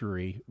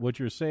century, what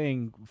you're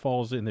saying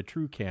falls in the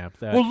true camp.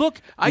 That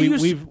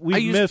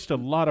we've missed a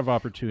lot of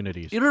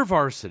opportunities.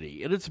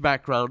 InterVarsity, in its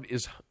background,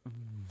 is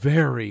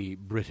very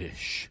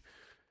British,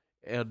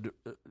 and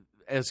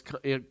as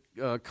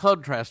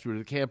contrast with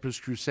the Campus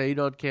Crusade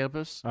on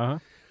campus,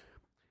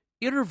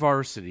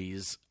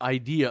 InterVarsity's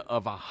idea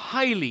of a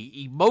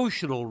highly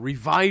emotional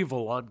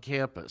revival on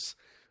campus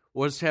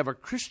was to have a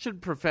Christian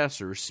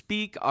professor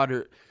speak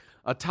on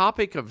a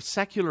topic of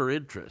secular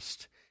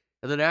interest.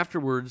 And then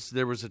afterwards,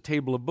 there was a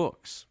table of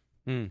books.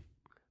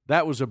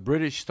 That was a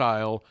British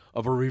style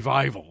of a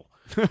revival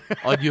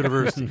on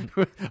university.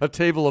 A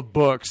table of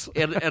books.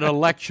 And a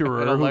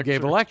lecturer who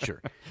gave a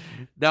lecture.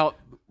 Now,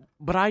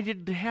 but I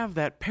didn't have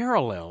that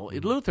parallel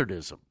in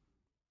Lutheranism.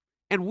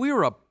 And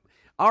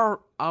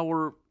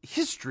our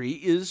history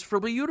is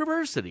from a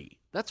university.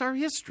 That's our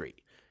history.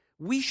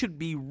 We should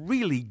be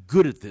really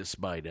good at this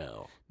by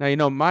now.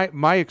 Now,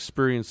 my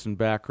experience and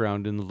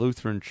background in the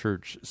Lutheran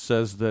Church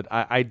says that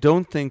I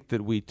don't think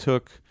we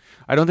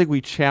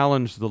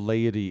challenged the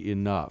laity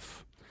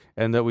enough,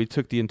 and that we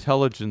took the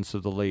intelligence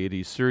of the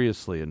laity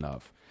seriously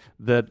enough.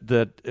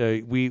 That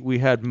we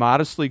had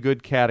modestly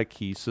good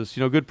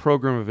catechesis, good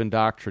program of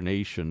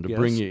indoctrination to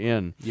bring you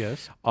in.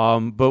 Yes.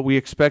 But we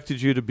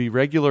expected you to be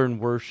regular in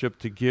worship,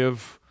 to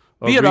give.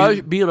 Be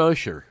an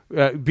usher.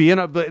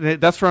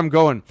 That's where I'm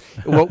going.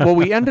 What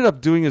we ended up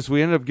doing is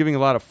we ended up giving a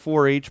lot of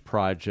 4-H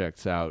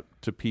projects out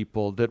to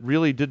people that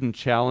really didn't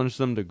challenge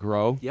them to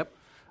grow. Yep.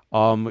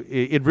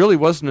 It really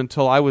wasn't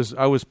until I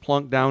was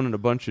plunked down in a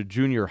bunch of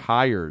junior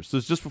hires. This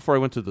was just before I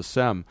went to the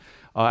SEM.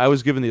 I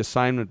was given the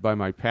assignment by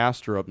my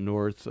pastor up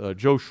north,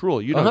 Joe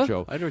Schruel. You know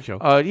Joe. I know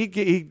Joe.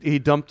 He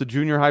dumped the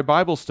junior high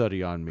Bible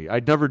study on me.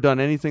 I'd never done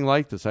anything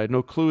like this. I had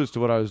no clue as to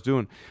what I was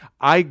doing.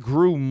 I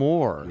grew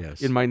more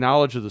in my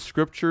knowledge of the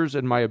Scriptures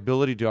and my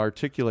ability to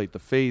articulate the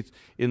faith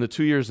in the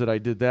 2 years that I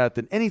did that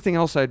than anything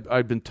else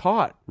I'd been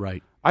taught.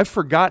 Right. I've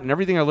forgotten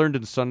everything I learned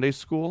in Sunday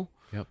school.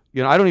 Yep.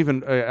 You know,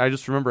 I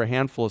just remember a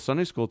handful of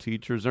Sunday school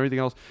teachers and everything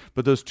else.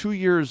 But those 2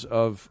 years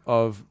of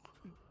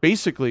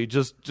basically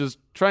just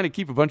trying to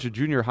keep a bunch of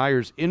junior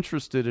hires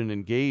interested and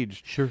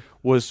engaged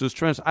was just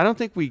tremendous. I don't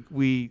think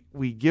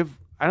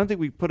I don't think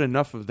we put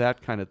enough of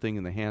that kind of thing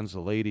in the hands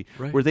of the lady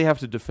where they have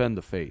to defend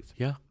the faith.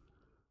 Yeah.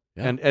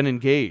 And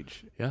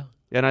engage. Yeah.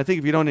 And I think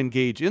if you don't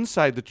engage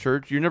inside the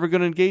church, you're never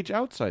going to engage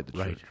outside the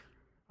church.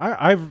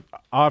 I've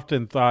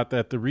often thought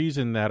that the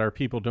reason that our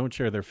people don't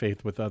share their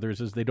faith with others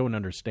is they don't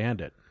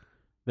understand it.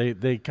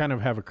 They kind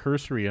of have a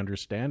cursory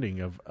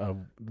understanding of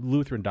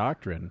Lutheran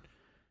doctrine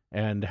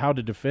and how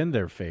to defend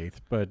their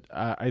faith, but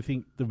I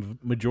think the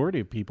majority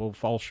of people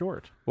fall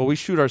short. Well, we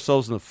shoot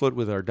ourselves in the foot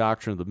with our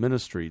doctrine of the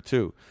ministry,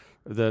 too,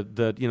 that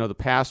the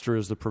pastor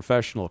is the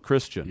professional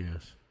Christian.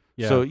 Yes.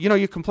 Yeah. So,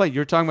 you complain.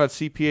 You're talking about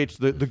CPH.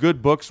 The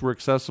good books were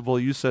accessible,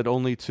 you said,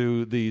 only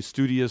to the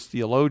studious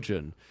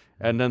theologian.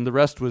 And then the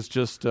rest was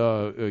just,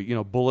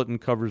 bulletin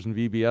covers and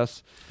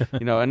VBS,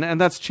 and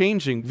that's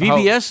changing.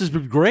 VBS has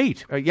been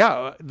great.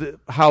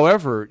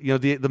 However,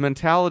 the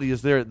mentality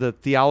is there. The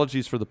theology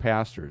is for the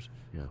pastors.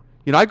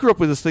 Yeah. I grew up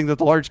with this thing that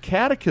the large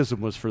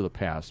catechism was for the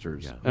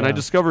pastors, and I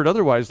discovered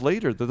otherwise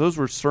later that those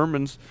were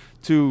sermons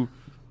to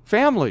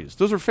families.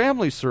 Those are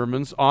family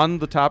sermons on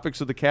the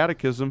topics of the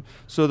catechism,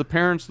 so the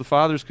parents, the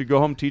fathers, could go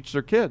home and teach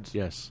their kids.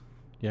 Yes.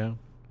 Yeah.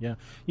 Yeah.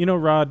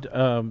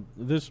 Rod,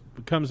 this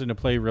comes into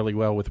play really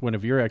well with one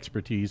of your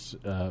areas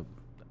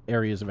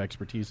of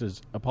expertise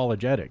is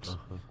apologetics.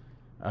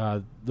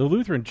 The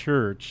Lutheran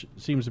Church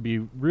seems to be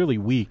really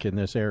weak in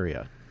this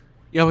area.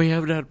 Yeah, we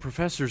haven't had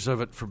professors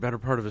of it for a better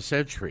part of a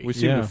century. We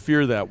seem to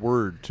fear that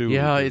word, too.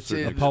 Yeah, it's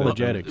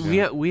apologetics.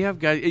 We have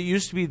guys. It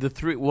used to be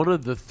one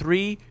of the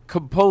three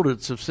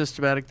components of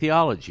systematic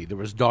theology. There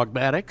was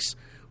dogmatics,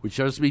 which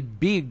doesn't mean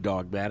being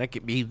dogmatic.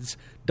 It means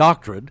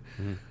doctrine.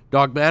 Mm-hmm.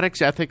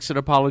 Dogmatics, ethics, and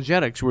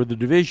apologetics were the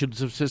divisions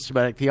of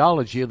systematic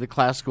theology in the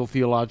classical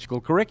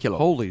theological curriculum.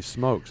 Holy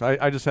smokes.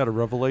 I just had a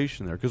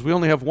revelation there, because we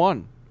only have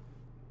one.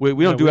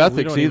 We don't do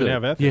ethics we don't either. Even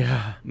have ethics.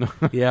 Yeah.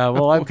 Yeah,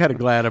 well, I'm kind of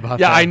glad about that.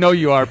 Yeah, I know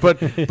you are, but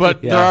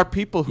there are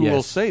people who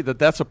will say that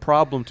that's a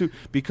problem, too.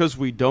 Because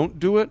we don't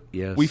do it,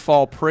 we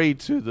fall prey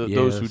to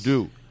those who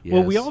do. Yes.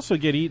 Well, we also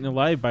get eaten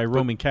alive by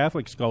Roman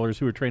Catholic scholars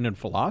who are trained in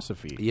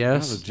philosophy.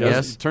 Yes,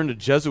 Turn the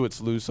Jesuits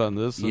loose on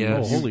this.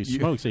 Yes. Holy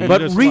smokes.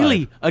 But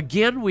really,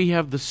 again, we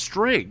have the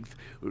strength.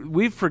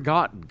 We've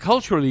forgotten,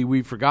 culturally,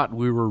 we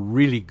were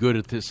really good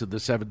at this in the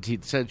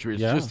 17th century.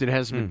 It's just it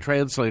hasn't been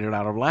translated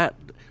out of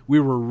Latin. We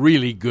were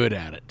really good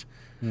at it.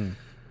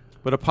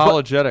 But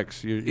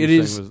apologetics,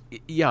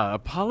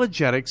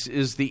 apologetics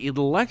is the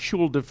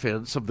intellectual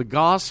defense of the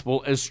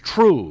gospel as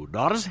true,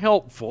 not as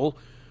helpful.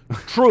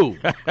 True.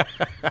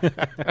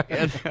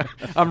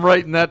 I'm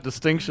writing that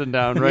distinction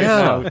down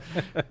now.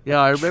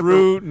 Yeah, I remember.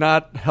 True,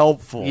 not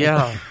helpful.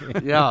 Yeah,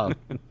 yeah.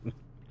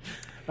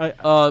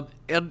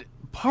 And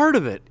part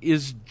of it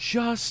is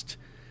just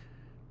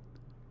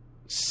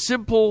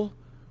simple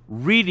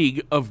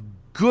reading of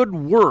good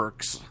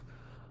works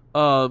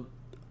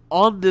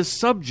on this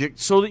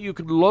subject so that you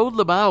can loan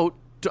them out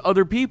to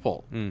other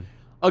people.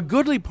 A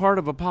goodly part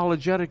of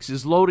apologetics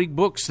is loaning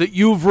books that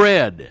you've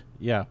read.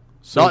 Yeah.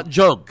 Not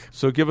junk.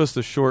 So give us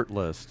the short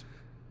list.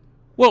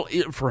 Well,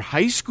 for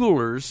high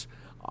schoolers,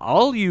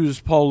 I'll use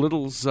Paul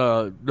Little's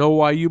Know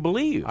Why You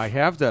Believe. I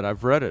have that.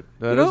 I've read it.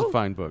 That is a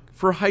fine book.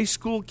 For high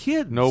school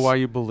kids. Know Why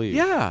You Believe.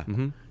 Yeah.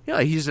 Mm-hmm.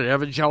 Yeah, he's an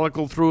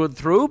evangelical through and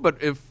through,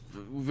 but if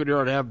you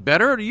don't have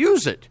better,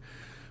 use it.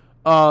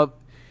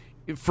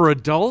 For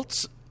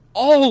adults,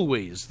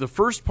 always the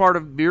first part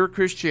of Mere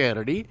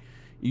Christianity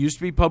used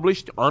to be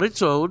published on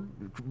its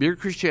own. Mere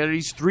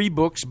Christianity's 3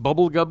 books,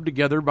 bubblegummed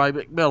together by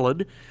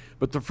Macmillan.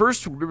 But the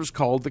first one was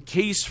called The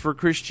Case for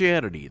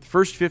Christianity, the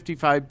first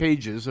 55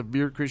 pages of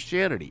Mere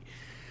Christianity.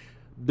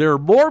 There are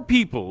more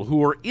people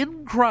who are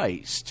in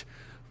Christ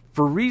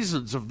for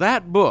reasons of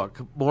that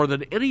book more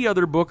than any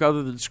other book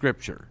other than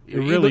Scripture. It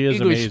really is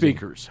English amazing.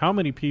 Speakers. How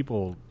many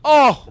people...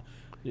 Oh!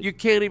 You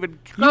can't even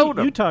count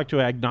them. You talk to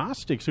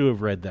agnostics who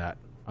have read that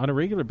on a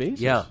regular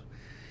basis. Yeah.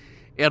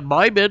 And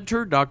my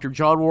mentor, Dr.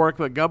 John Warwick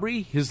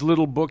Montgomery, his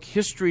little book,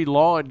 History,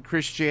 Law, and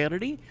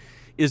Christianity,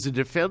 is a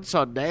defense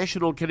on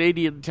national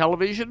Canadian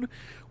television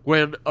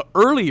when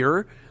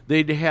earlier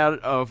they'd had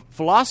a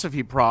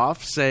philosophy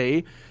prof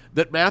say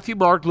that Matthew,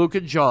 Mark, Luke,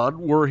 and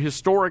John were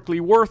historically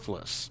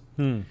worthless.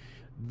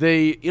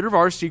 The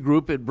InterVarsity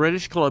group in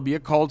British Columbia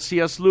called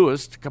C.S.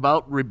 Lewis to come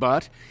out and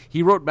rebut.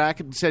 He wrote back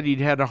and said he'd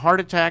had a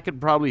heart attack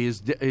and probably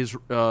his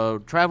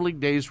traveling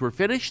days were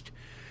finished.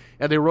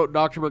 And they wrote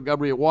Dr.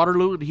 Montgomery at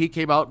Waterloo, and he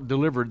came out and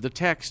delivered the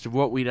text of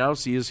what we now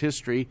see as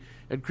history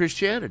and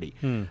Christianity.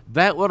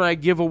 That one I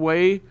give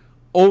away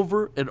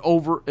over and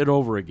over and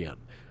over again.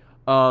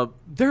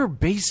 There are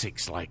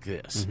basics like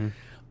this.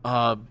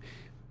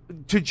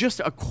 To just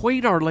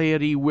acquaint our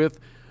laity with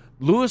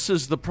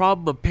Lewis's The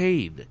Problem of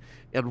Pain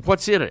and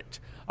what's in it.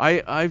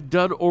 I've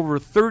done over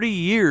 30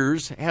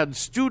 years, had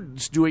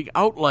students doing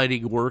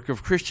outlining work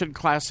of Christian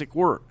classic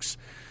works.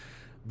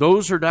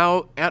 Those are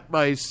now at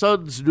my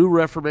son's New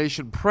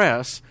Reformation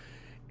Press,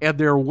 and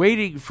they're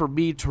waiting for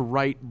me to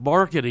write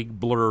marketing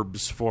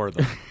blurbs for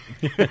them.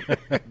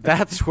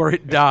 That's where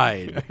it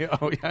died.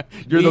 Oh, yeah.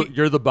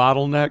 You're the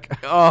bottleneck.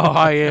 Oh,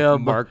 I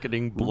am.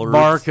 Marketing blurbs.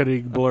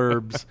 Marketing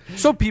blurbs.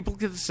 So people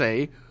can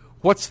say,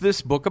 what's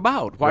this book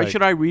about? Why Right.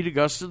 should I read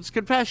Augustine's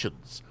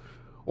Confessions?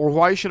 Or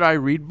why should I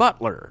read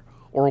Butler?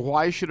 Or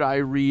why should I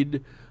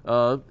read,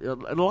 and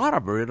a lot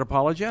of them are in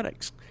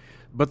apologetics.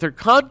 But they're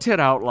content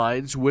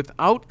outlines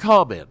without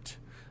comment.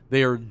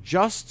 They are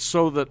just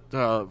so that,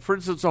 for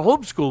instance, a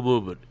homeschool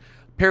movement,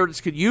 parents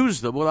can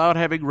use them without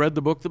having read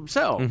the book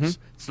themselves.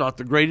 It's not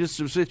the greatest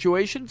of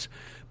situations,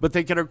 but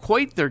they can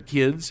acquaint their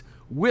kids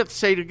with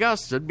St.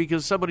 Augustine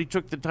because somebody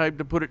took the time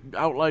to put it in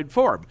outline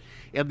form.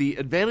 And the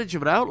advantage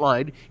of an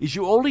outline is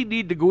you only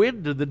need to go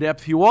into the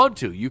depth you want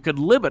to. You can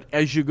limit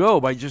as you go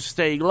by just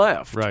staying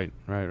left. Right.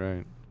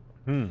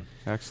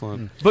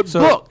 Excellent. But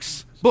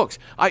books.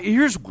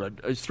 Here's one,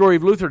 a story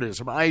of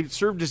Lutheranism. I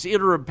served as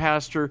interim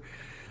pastor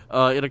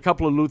in a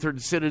couple of Lutheran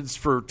synods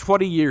for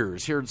 20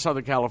 years here in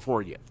Southern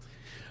California.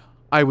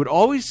 I would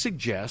always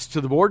suggest to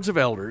the boards of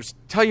elders,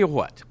 tell you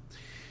what,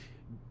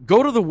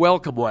 go to the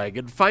welcome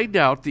wagon, find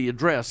out the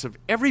address of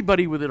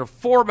everybody within a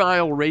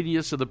 4-mile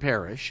radius of the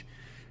parish,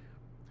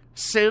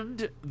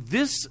 send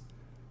this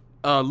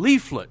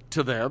leaflet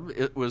to them.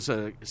 It was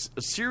a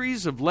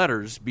series of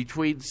letters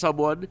between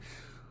someone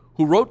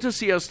who wrote to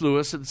C.S.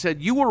 Lewis and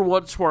said, you were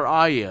once where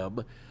I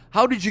am.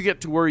 How did you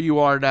get to where you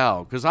are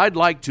now? Because I'd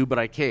like to, but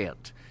I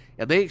can't.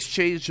 And they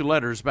exchanged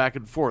letters back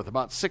and forth,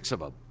 about 6 of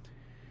them.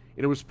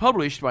 And it was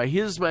published by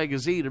his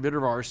magazine of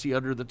InterVarsity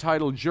under the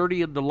title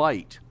Journey and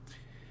Delight.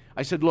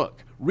 I said,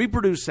 look,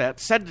 reproduce that,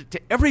 send it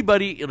to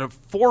everybody in a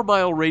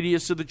 4-mile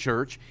radius of the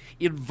church,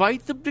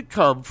 invite them to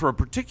come for a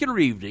particular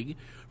evening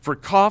for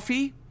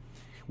coffee.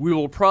 We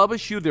will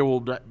promise you there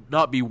will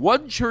not be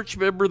one church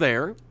member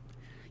there.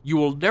 You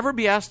will never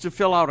be asked to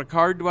fill out a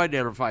card to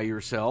identify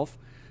yourself.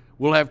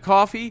 We'll have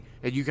coffee,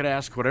 and you can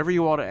ask whatever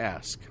you want to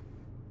ask.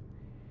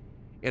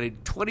 And in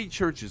 20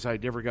 churches, I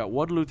never got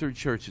one Lutheran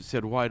church that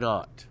said, why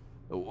not?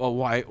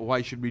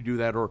 Why should we do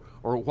that? Or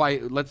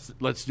why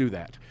let's do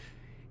that.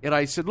 And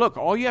I said, look,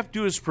 all you have to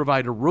do is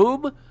provide a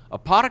room, a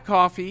pot of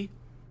coffee,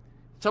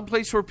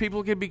 someplace where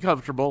people can be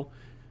comfortable,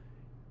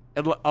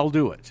 and I'll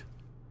do it.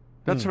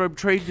 That's what I'm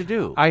trained to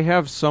do. I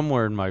have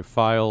somewhere in my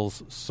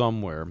files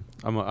somewhere.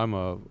 I'm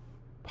a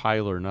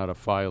piler, not a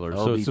filer.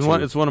 Oh, so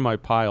it's one of my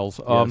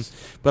piles.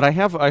 Yes. But I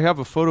have a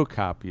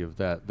photocopy of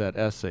that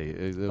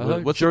essay.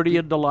 What's Journey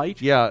and Delight?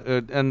 Yeah,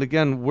 and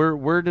again,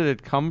 where did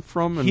it come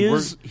from? And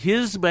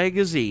his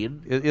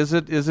magazine. Does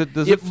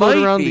it float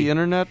around the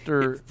internet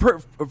or?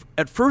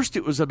 At first,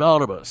 it was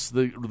anonymous.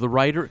 The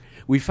writer.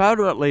 We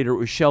found out later it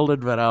was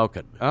Sheldon Van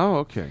Auken. Oh,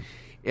 okay.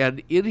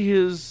 And in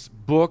his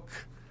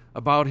book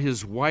about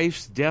his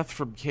wife's death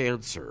from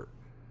cancer,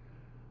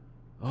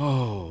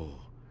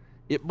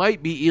 it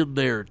might be in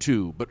there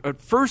too. But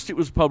at first, it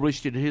was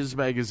published in his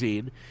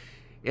magazine,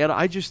 and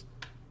I just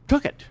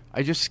took it.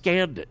 I just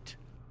scanned it.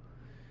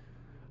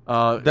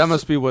 That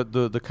must be what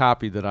the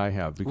copy that I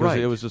have, because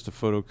it was just a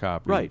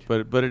photocopy. Right.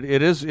 But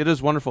it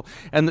is wonderful,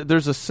 and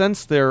there's a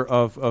sense there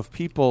of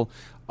people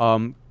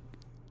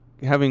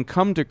having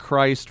come to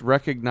Christ,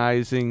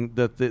 recognizing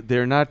that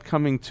they're not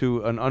coming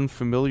to an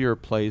unfamiliar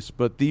place,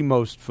 but the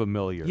most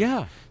familiar.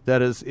 Yeah.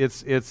 That is,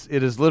 it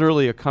is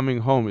literally a coming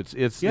home.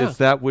 It's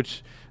that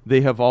which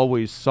they have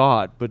always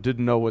sought, but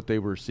didn't know what they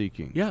were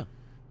seeking. Yeah.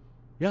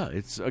 Yeah,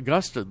 it's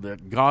Augustine,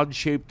 that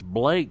God-shaped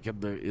blank in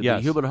the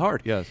human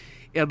heart. Yes.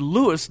 And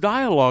Lewis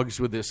dialogues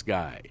with this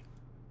guy.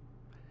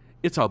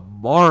 It's a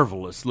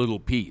marvelous little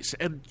piece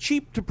and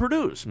cheap to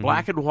produce.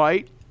 Black and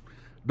white,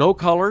 no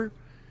color.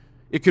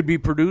 It could be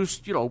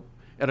produced,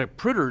 at a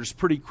printer's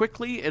pretty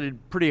quickly and in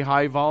pretty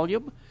high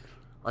volume.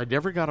 I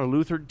never got a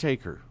Lutheran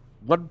taker.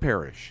 One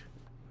parish.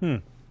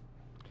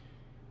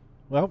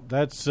 Well,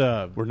 that's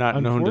We're not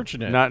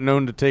unfortunate.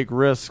 known to take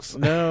risks.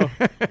 No.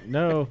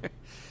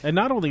 And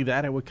not only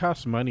that, it would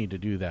cost money to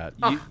do that.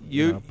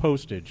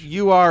 Postage.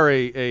 You are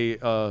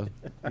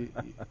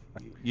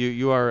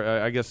you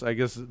are I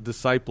guess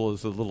disciple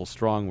is a little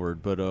strong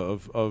word, but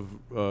of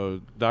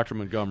Dr.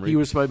 Montgomery. He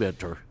was my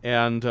mentor,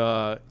 and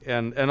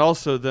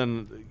also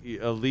then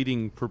a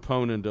leading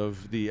proponent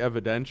of the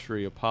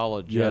evidentiary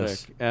apologetic.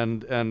 Yes.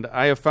 And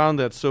I have found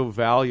that so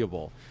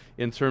valuable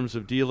in terms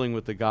of dealing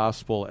with the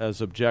gospel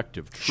as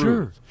objective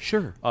truth.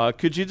 Sure.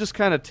 Could you just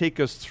kind of take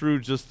us through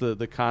just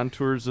the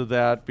contours of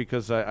that?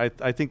 Because I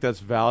think that's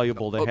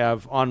valuable to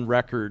have on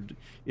record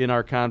in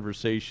our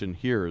conversation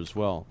here as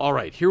well. All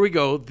right, here we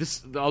go.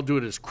 I'll do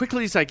it as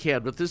quickly as I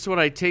can, but this is what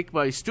I take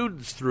my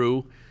students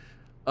through,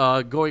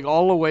 going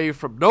all the way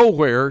from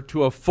nowhere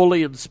to a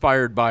fully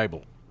inspired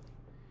Bible.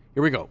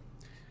 Here we go.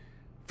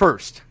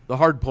 First, the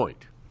hard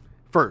point.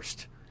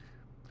 First,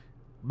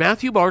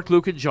 Matthew, Mark,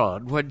 Luke, and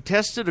John, when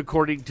tested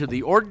according to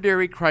the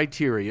ordinary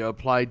criteria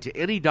applied to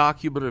any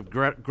document of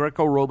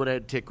Greco-Roman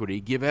antiquity,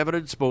 give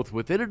evidence both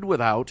within and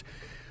without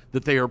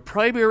that they are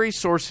primary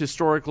source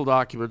historical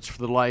documents for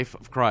the life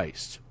of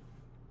Christ.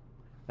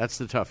 That's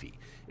the toughie.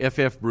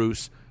 F.F.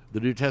 Bruce, the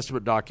New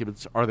Testament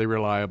documents, are they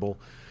reliable?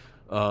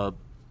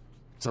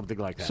 Something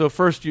like that. So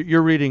first,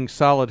 you're reading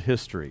solid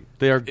history.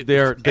 They're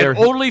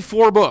only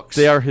 4 books.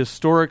 They are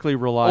historically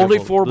reliable.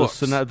 Only 4 books.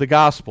 The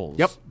Gospels.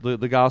 Yep.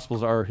 The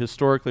Gospels are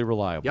historically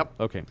reliable. Yep.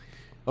 Okay.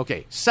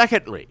 Okay.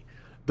 Secondly,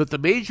 that the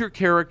major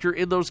character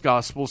in those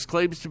Gospels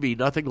claims to be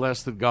nothing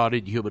less than God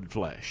in human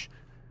flesh.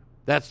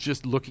 That's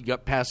just looking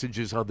up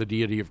passages on the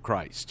deity of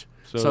Christ.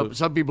 So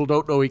some people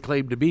don't know he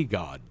claimed to be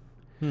God.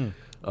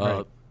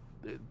 Right.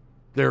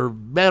 There are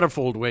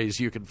manifold ways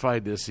you can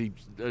find this.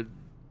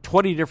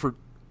 20 different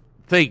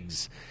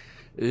things.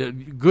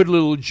 Good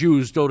little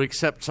Jews don't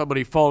accept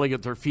somebody falling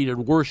at their feet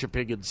and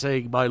worshiping and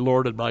saying, "My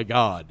Lord and my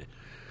God."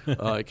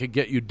 It can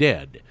get you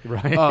dead.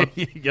 Right.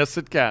 Yes,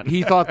 it can.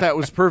 He thought that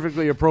was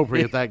perfectly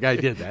appropriate. That guy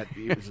did that.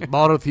 He was a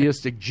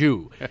monotheistic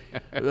Jew.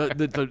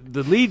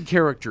 The lead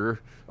character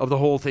of the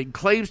whole thing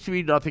claims to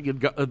be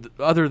nothing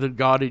other than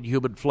God in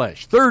human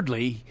flesh.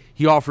 Thirdly,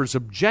 he offers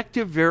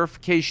objective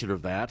verification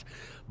of that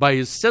by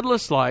his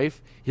sinless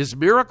life, his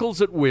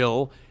miracles at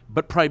will,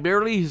 but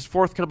primarily his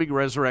forthcoming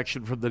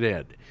resurrection from the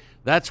dead.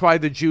 That's why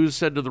the Jews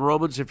said to the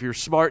Romans, if you're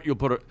smart, you'll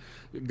put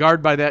a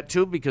guard by that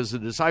tomb, because the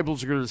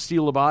disciples are going to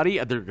steal the body,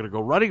 and they're going to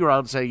go running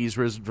around saying he's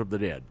risen from the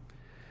dead.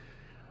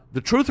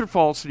 The truth or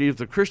falsity of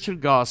the Christian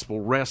gospel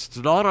rests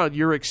not on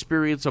your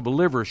experience of a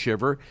liver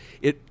shiver.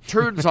 It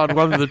turns on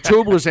whether the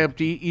tomb was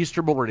empty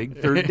Easter morning,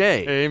 third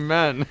day.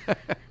 Amen.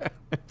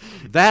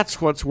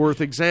 That's what's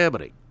worth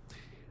examining.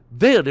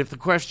 Then, if the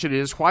question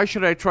is, why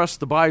should I trust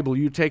the Bible,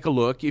 you take a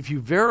look. If you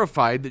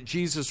verified that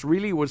Jesus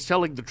really was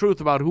telling the truth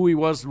about who he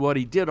was and what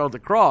he did on the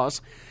cross,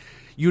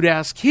 you'd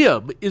ask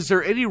him, is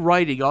there any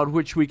writing on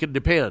which we can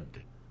depend?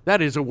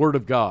 That is a word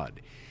of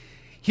God.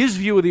 His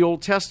view of the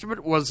Old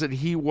Testament was that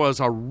he was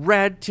a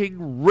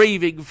ranting,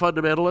 raving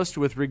fundamentalist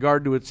with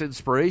regard to its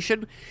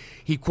inspiration.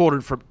 He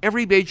quoted from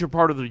every major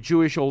part of the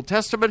Jewish Old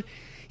Testament.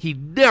 He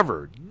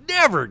never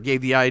gave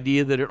the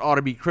idea that it ought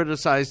to be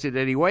criticized in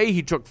any way.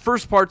 He took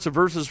first parts of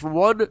verses from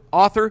one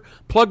author,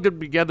 plugged them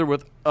together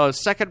with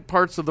second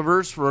parts of the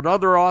verse from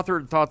another author,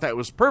 and thought that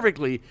was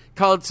perfectly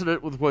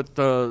consonant with what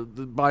the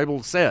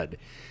Bible said.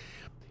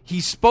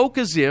 He spoke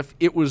as if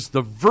it was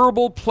the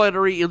verbal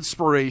plenary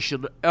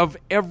inspiration of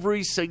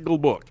every single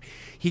book.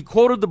 He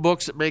quoted the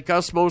books that make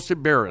us most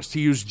embarrassed.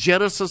 He used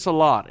Genesis a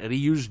lot, and he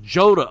used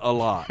Jonah a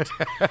lot.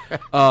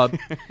 That's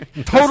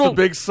the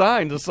big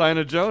sign, the sign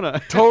of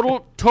Jonah.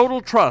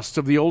 total trust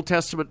of the Old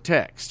Testament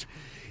text.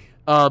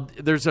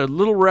 There's a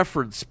little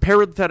reference,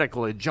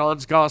 parenthetical, in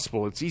John's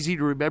Gospel. It's easy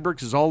to remember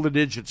because all the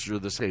digits are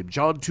the same.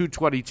 John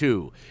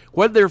 2:22.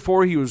 When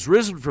therefore he was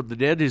risen from the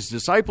dead, his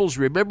disciples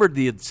remembered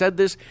he had said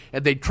this,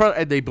 and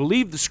they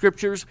believed the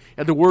Scriptures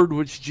and the word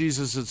which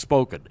Jesus had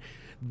spoken.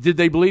 Did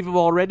they believe him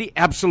already?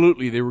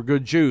 Absolutely, they were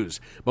good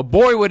Jews. But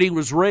boy, when he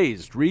was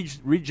raised,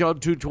 read John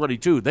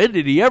 2:22, then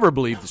did he ever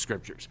believe the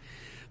Scriptures.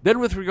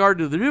 Then with regard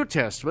to the New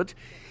Testament,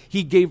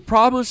 he gave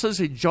promises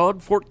in John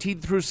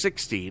 14 through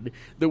 16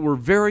 that were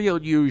very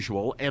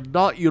unusual and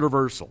not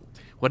universal.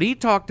 When he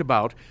talked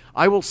about,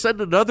 I will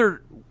send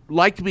another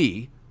like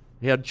me,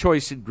 he had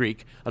choice in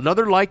Greek,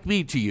 another like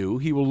me to you,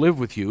 he will live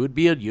with you and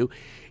be in you,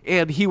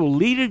 and he will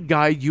lead and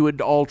guide you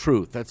into all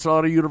truth. That's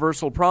not a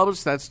universal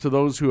promise. That's to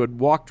those who had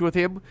walked with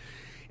him.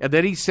 And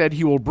then he said,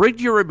 he will bring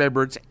to your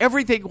remembrance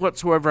everything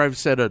whatsoever I've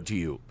said unto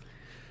you.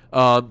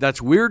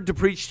 That's weird to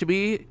preach to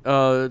me,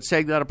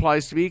 saying that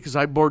applies to me, because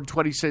I'm born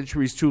 20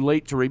 centuries too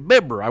late to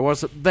remember. I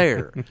wasn't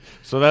there.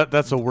 So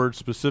that's a word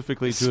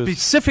specifically to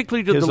his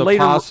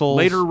the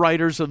later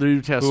writers of the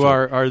New Testament.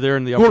 Who are there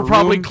in the upper room. Who are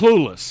probably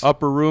clueless.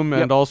 Upper room,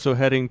 and also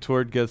heading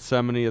toward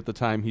Gethsemane at the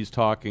time he's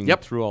talking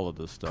through all of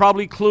this stuff.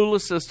 Probably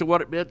clueless as to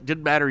what it meant.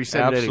 Didn't matter. He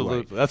said Absolutely.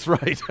 it anyway. That's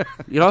right.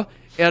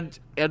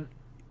 And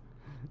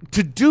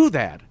to do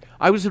that,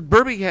 I was in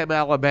Birmingham,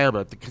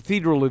 Alabama, at the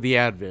Cathedral of the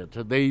Advent,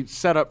 and they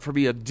set up for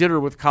me a dinner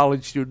with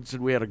college students,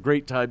 and we had a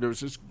great time. There was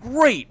this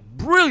great,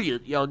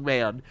 brilliant young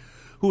man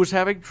who was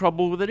having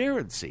trouble with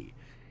inerrancy.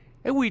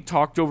 And we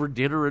talked over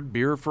dinner and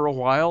beer for a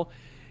while,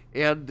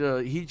 and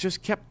he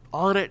just kept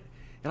on it.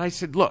 And I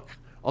said, look,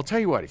 I'll tell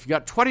you what, if you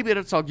got 20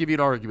 minutes, I'll give you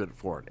an argument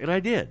for it. And I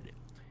did.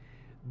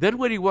 Then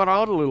when he went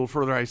on a little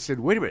further, I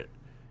said, wait a minute,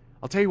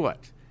 I'll tell you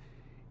what,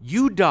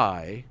 you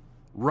die,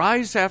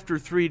 rise after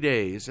 3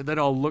 days, and then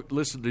I'll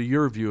listen to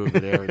your view of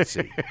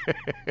inerrancy.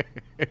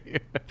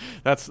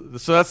 That's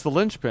the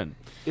linchpin.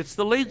 It's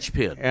the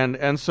linchpin.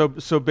 And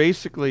so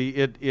basically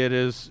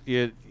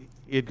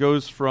it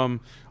goes from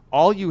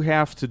all you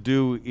have to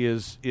do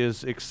is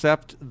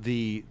accept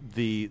the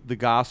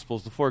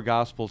Gospels, the 4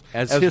 Gospels,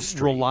 as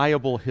history.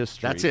 Reliable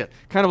history. That's it.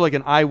 Kind of like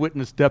an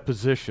eyewitness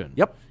deposition.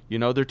 Yep. You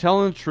know, they're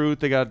telling the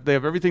truth. They have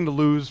everything to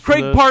lose.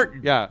 Craig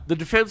Parton. Yeah. The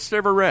defense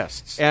never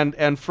rests.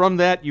 And from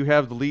that you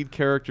have the lead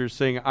character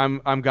saying,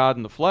 "I'm God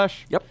in the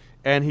flesh." Yep.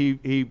 And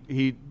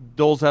he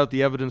doles out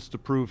the evidence to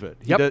prove it.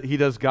 He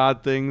does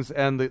God things,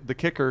 and the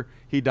kicker,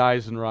 he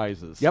dies and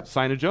rises. Yep.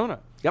 Sign of Jonah.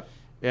 Yep.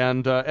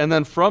 And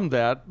then from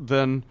that,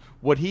 then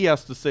what he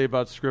has to say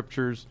about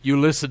Scriptures You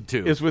listen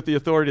to. is with the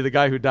authority of the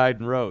guy who died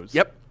and rose.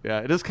 Yep. Yeah,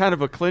 it is kind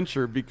of a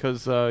clincher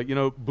because,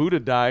 Buddha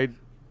died,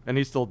 and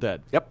he's still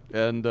dead. Yep.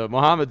 And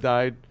Muhammad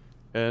died,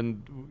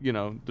 and,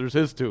 there's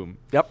his tomb.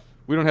 Yep.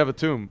 We don't have a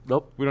tomb.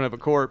 Nope. We don't have a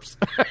corpse.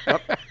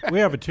 We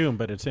have a tomb,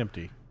 but it's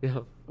empty. Yeah.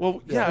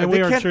 Well, yeah, And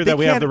we aren't sure that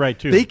we have the right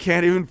tomb. They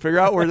can't even figure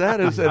out where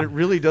that is, and it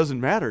really doesn't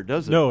matter,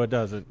 does it? No, it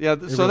doesn't. Yeah,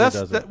 It so really that's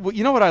doesn't. that, well,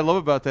 you know what I love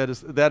about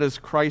that is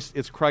Christ.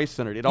 It's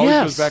Christ-centered. It always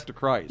goes back to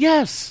Christ.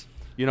 Yes.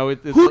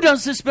 It's Who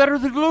does this better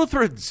than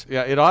Lutherans?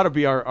 Yeah, it ought to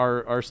be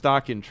our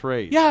stock in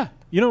trade. Yeah.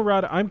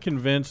 Rod, I'm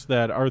convinced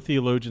that our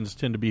theologians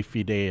tend to be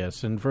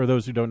fideists. And for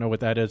those who don't know what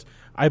that is,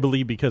 I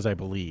believe because I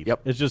believe.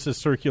 Yep. It's just a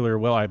circular,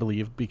 I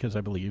believe because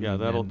I believe. Yeah,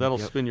 And that'll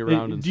spin you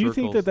around in do you circles.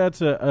 think that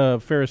that's a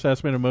fair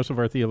assessment of most of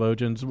our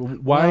theologians?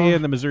 Why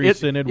in the Missouri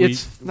Synod we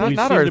not seem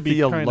our to be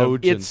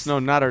theologians. kind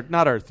of,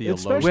 not our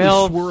theologians. especially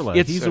Well,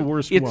 Swirla. He's the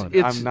worst one.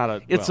 I'm not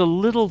a- It's well. a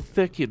little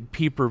thick in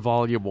Pieper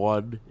Volume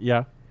 1.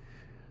 Yeah.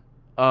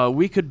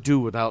 We could do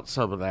without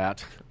some of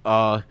that.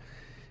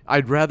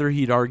 I'd rather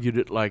he'd argued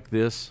it like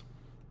this.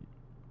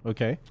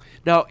 Okay.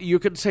 Now, you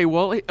can say,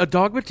 well, a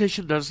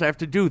dogmatician doesn't have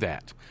to do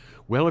that.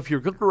 Well, if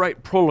you're going to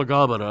write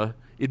prolegomena,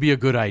 it'd be a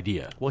good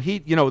idea. Well,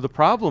 the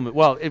problem.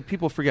 Well,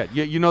 people forget.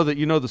 You know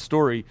the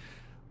story.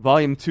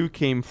 Volume 2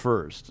 came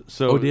first.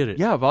 So did it?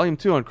 Yeah, Volume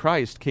 2 on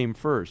Christ came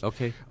first.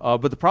 Okay.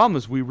 But the problem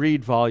is we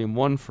read Volume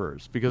 1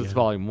 first because it's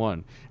Volume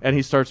 1, and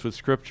he starts with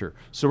Scripture.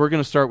 So we're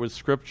going to start with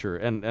Scripture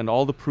and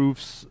all the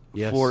proofs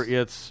for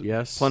its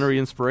plenary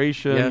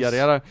inspiration,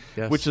 yada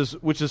yada, which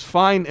is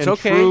fine and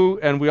true,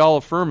 and we all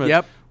affirm it.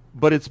 Yep.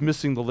 But it's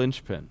missing the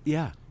linchpin.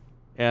 Yeah.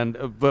 And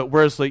but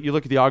whereas you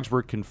look at the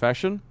Augsburg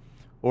Confession,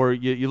 or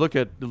you look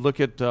at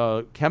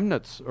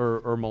Chemnitz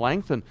or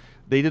Melanchthon,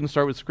 they didn't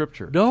start with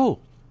Scripture. No.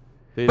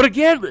 But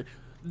again,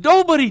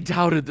 nobody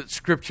doubted that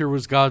Scripture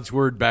was God's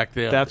Word back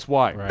then. That's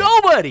why. Right.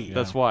 Nobody. Yeah.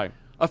 That's why.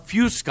 A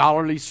few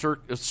scholarly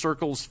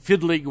circles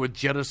fiddling with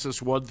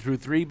Genesis 1 through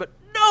 3, but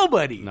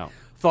nobody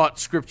thought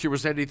Scripture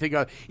was anything.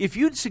 If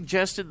you'd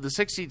suggested in the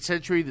 16th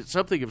century that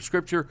something of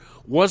Scripture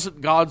wasn't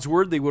God's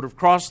Word, they would have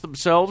crossed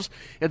themselves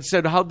and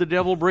said, how'd the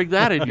devil bring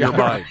that in your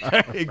mind?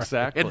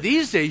 Exactly. And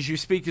these days you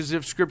speak as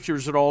if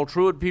Scripture's at all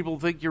true and people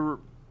think you're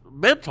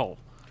mental.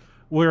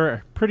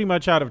 We're pretty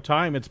much out of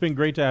time. It's been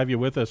great to have you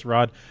with us,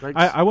 Rod.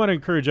 I want to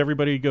encourage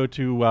everybody to go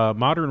to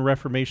Modern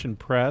Reformation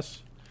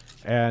Press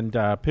and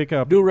pick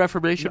up New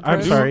Reformation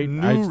Press? I'm sorry.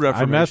 New Reformation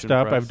I messed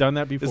up. Press. I've done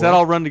that before. Is that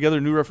all run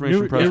together? New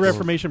Reformation Press?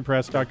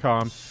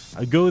 NewReformationPress.com.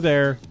 Go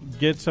there,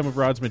 get some of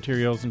Rod's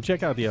materials, and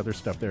check out the other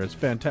stuff there. It's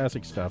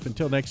fantastic stuff.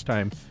 Until next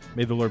time,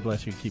 may the Lord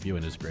bless you and keep you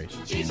in His grace.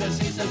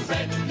 Jesus is a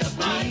friend of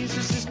mine.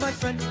 Jesus is my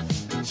friend.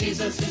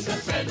 Jesus is a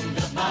friend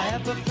of mine. I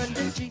have a friend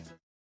in Jesus.